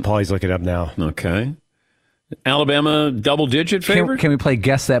check. Paulie's looking it up now. Okay. Alabama double-digit favorite? Can we play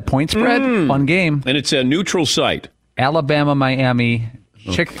Guess That Point Spread? Fun game. And it's a neutral site. Alabama, Miami,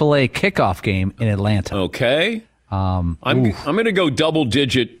 Chick-fil-A kickoff game in Atlanta. Okay. I'm going to go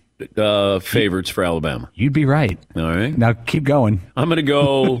double-digit favorites for Alabama. You'd be right. All right. Now keep going. I'm going to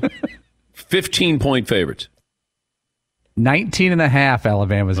go 15-point favorites. 19.5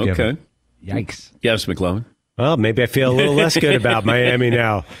 Alabama's given. Okay. Yikes. Yes, McLovin. Well, maybe I feel a little less good about Miami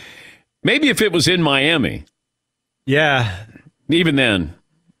now. Maybe if it was in Miami. Yeah. Even then.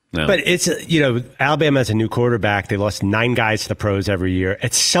 No. But it's, Alabama has a new quarterback. They lost 9 guys to the pros every year.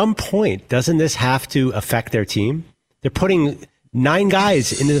 At some point, doesn't this have to affect their team? They're putting 9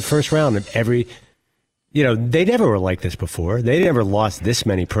 guys into the first round of every, they never were like this before. They never lost this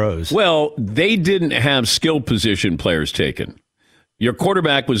many pros. Well, they didn't have skill position players taken. Your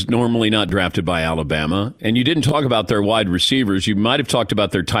quarterback was normally not drafted by Alabama, and you didn't talk about their wide receivers. You might have talked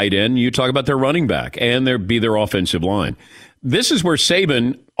about their tight end. You talk about their running back, and their offensive line. This is where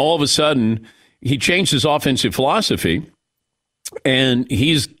Saban, all of a sudden, he changed his offensive philosophy, and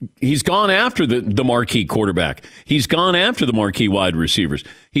he's gone after the marquee quarterback. He's gone after the marquee wide receivers.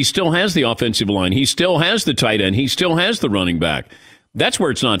 He still has the offensive line. He still has the tight end. He still has the running back. That's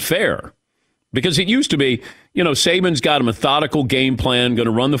where it's not fair. Because it used to be, Saban's got a methodical game plan, going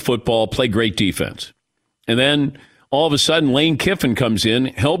to run the football, play great defense. And then all of a sudden, Lane Kiffin comes in,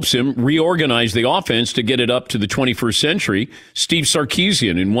 helps him reorganize the offense to get it up to the 21st century. Steve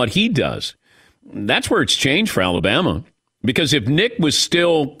Sarkisian and what he does. That's where it's changed for Alabama. Because if Nick was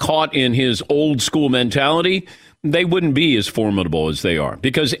still caught in his old school mentality, they wouldn't be as formidable as they are.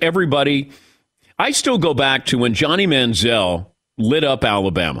 Because I still go back to when Johnny Manziel lit up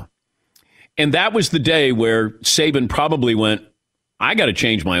Alabama. And that was the day where Saban probably went, I got to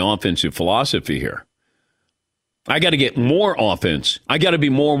change my offensive philosophy here. I got to get more offense. I got to be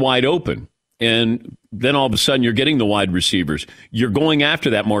more wide open. And then all of a sudden you're getting the wide receivers. You're going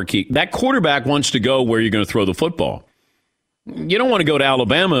after that marquee. That quarterback wants to go where you're going to throw the football. You don't want to go to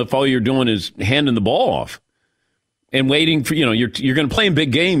Alabama if all you're doing is handing the ball off and waiting for, you're going to play in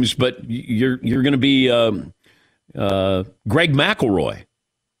big games, but you're going to be Greg McElroy.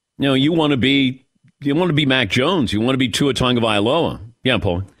 You want to be Mac Jones. You want to be Tua Tagovailoa. Yeah,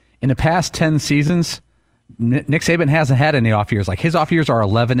 Paul. In the past 10 seasons, Nick Saban hasn't had any off years. Like his off years are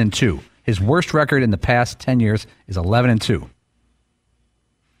 11-2. His worst record in the past 10 years is 11-2.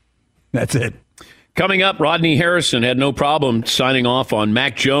 That's it. Coming up, Rodney Harrison had no problem signing off on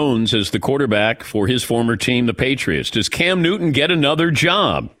Mac Jones as the quarterback for his former team, the Patriots. Does Cam Newton get another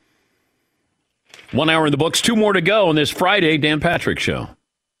job? 1 hour in the books, 2 more to go on this Friday Dan Patrick Show.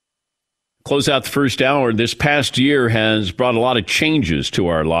 Close out the first hour. This past year has brought a lot of changes to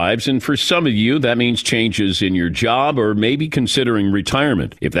our lives, and for some of you, that means changes in your job or maybe considering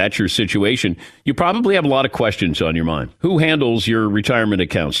retirement. If that's your situation, you probably have a lot of questions on your mind. Who handles your retirement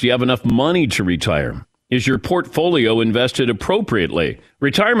accounts? Do you have enough money to retire? Is your portfolio invested appropriately?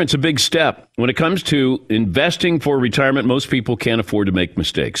 Retirement's a big step. When it comes to investing for retirement, most people can't afford to make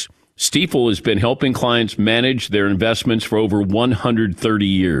mistakes. Stifel has been helping clients manage their investments for over 130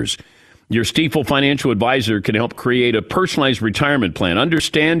 years. Your Stifel financial advisor can help create a personalized retirement plan,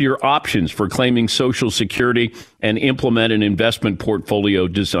 understand your options for claiming Social Security, and implement an investment portfolio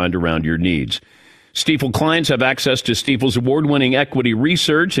designed around your needs. Stifel clients have access to Stifel's award-winning equity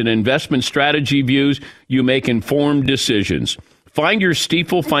research and investment strategy views. You make informed decisions. Find your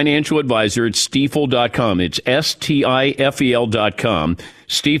Stifel financial advisor at stifel.com. It's STIFEL.com.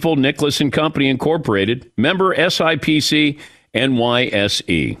 Stifel Nicholas & Company Incorporated. Member SIPC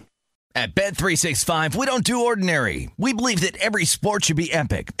NYSE. At Bet365, we don't do ordinary. We believe that every sport should be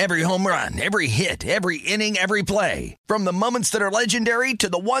epic. Every home run, every hit, every inning, every play. From the moments that are legendary to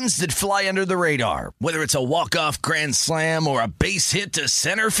the ones that fly under the radar. Whether it's a walk-off grand slam or a base hit to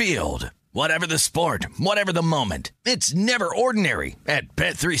center field. Whatever the sport, whatever the moment, it's never ordinary at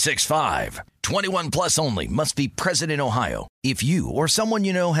Bet365. 21 plus only. Must be present in Ohio. If you or someone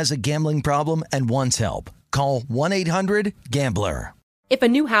you know has a gambling problem and wants help, call 1-800-GAMBLER. If a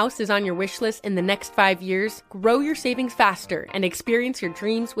new house is on your wish list in the next 5 years, grow your savings faster and experience your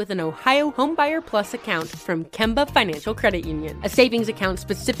dreams with an Ohio Homebuyer Plus account from Kemba Financial Credit Union. A savings account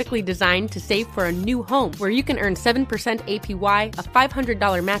specifically designed to save for a new home, where you can earn 7% APY, a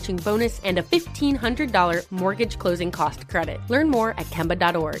 $500 matching bonus, and a $1,500 mortgage closing cost credit. Learn more at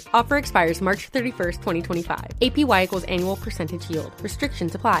Kemba.org. Offer expires March 31st, 2025. APY equals annual percentage yield.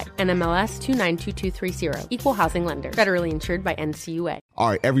 Restrictions apply. NMLS 292230. Equal housing lender. Federally insured by NCUA. All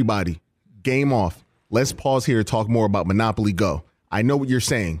right, everybody, game off. Let's pause here to talk more about Monopoly Go. I know what you're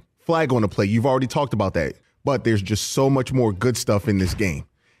saying. Flag on the play. You've already talked about that. But there's just so much more good stuff in this game.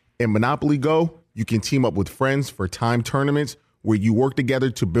 In Monopoly Go, you can team up with friends for timed tournaments where you work together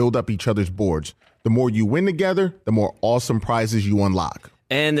to build up each other's boards. The more you win together, the more awesome prizes you unlock.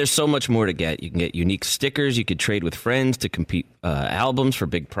 And there's so much more to get. You can get unique stickers. You could trade with friends to compete albums for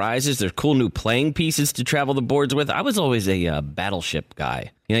big prizes. There's cool new playing pieces to travel the boards with. I was always a battleship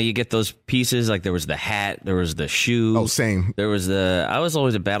guy. You know, you get those pieces, like there was the hat, there was the shoe. Oh, same. I was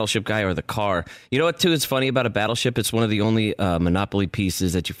always a battleship guy, or the car. You know what, too, is funny about a battleship? It's one of the only Monopoly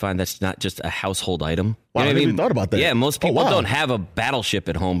pieces that you find that's not just a household item. Wow, You know I what never even thought about that. Yeah, most people wow. don't have a battleship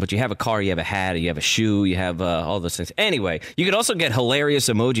at home, but you have a car, you have a hat, you have a shoe, you have all those things. Anyway, you could also get hilarious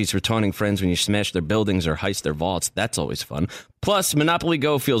emojis for taunting friends when you smash their buildings or heist their vaults. That's always fun. Plus, Monopoly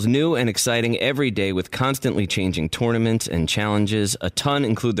Go feels new and exciting every day with constantly changing tournaments and challenges. A ton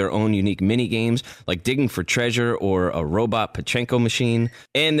include their own unique mini games, like digging for treasure or a robot Pachinko machine.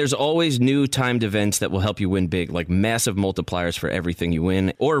 And there's always new timed events that will help you win big, like massive multipliers for everything you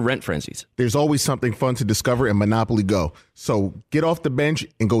win, or rent frenzies. There's always something fun to discover in Monopoly Go. So get off the bench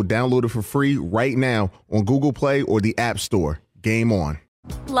and go download it for free right now on Google Play or the App Store. Game on.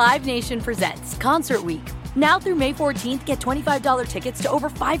 Live Nation presents Concert Week. Now through May 14th, get $25 tickets to over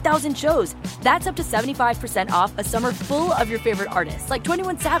 5,000 shows. That's up to 75% off a summer full of your favorite artists like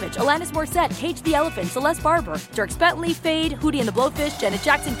 21 Savage, Alanis Morissette, Cage the Elephant, Celeste Barber, Dierks Bentley, Fade, Hootie and the Blowfish, Janet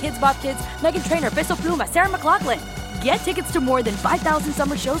Jackson, Kidz Bop Kids, Meghan Trainor, Bissell Pluma, Sarah McLachlan. Get tickets to more than 5,000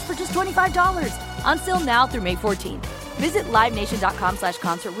 summer shows for just $25. Until now through May 14th. Visit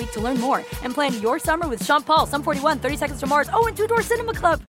LiveNation.com/Concert Week to learn more and plan your summer with Sean Paul, Sum 41, 30 Seconds to Mars, and Two Door Cinema Club.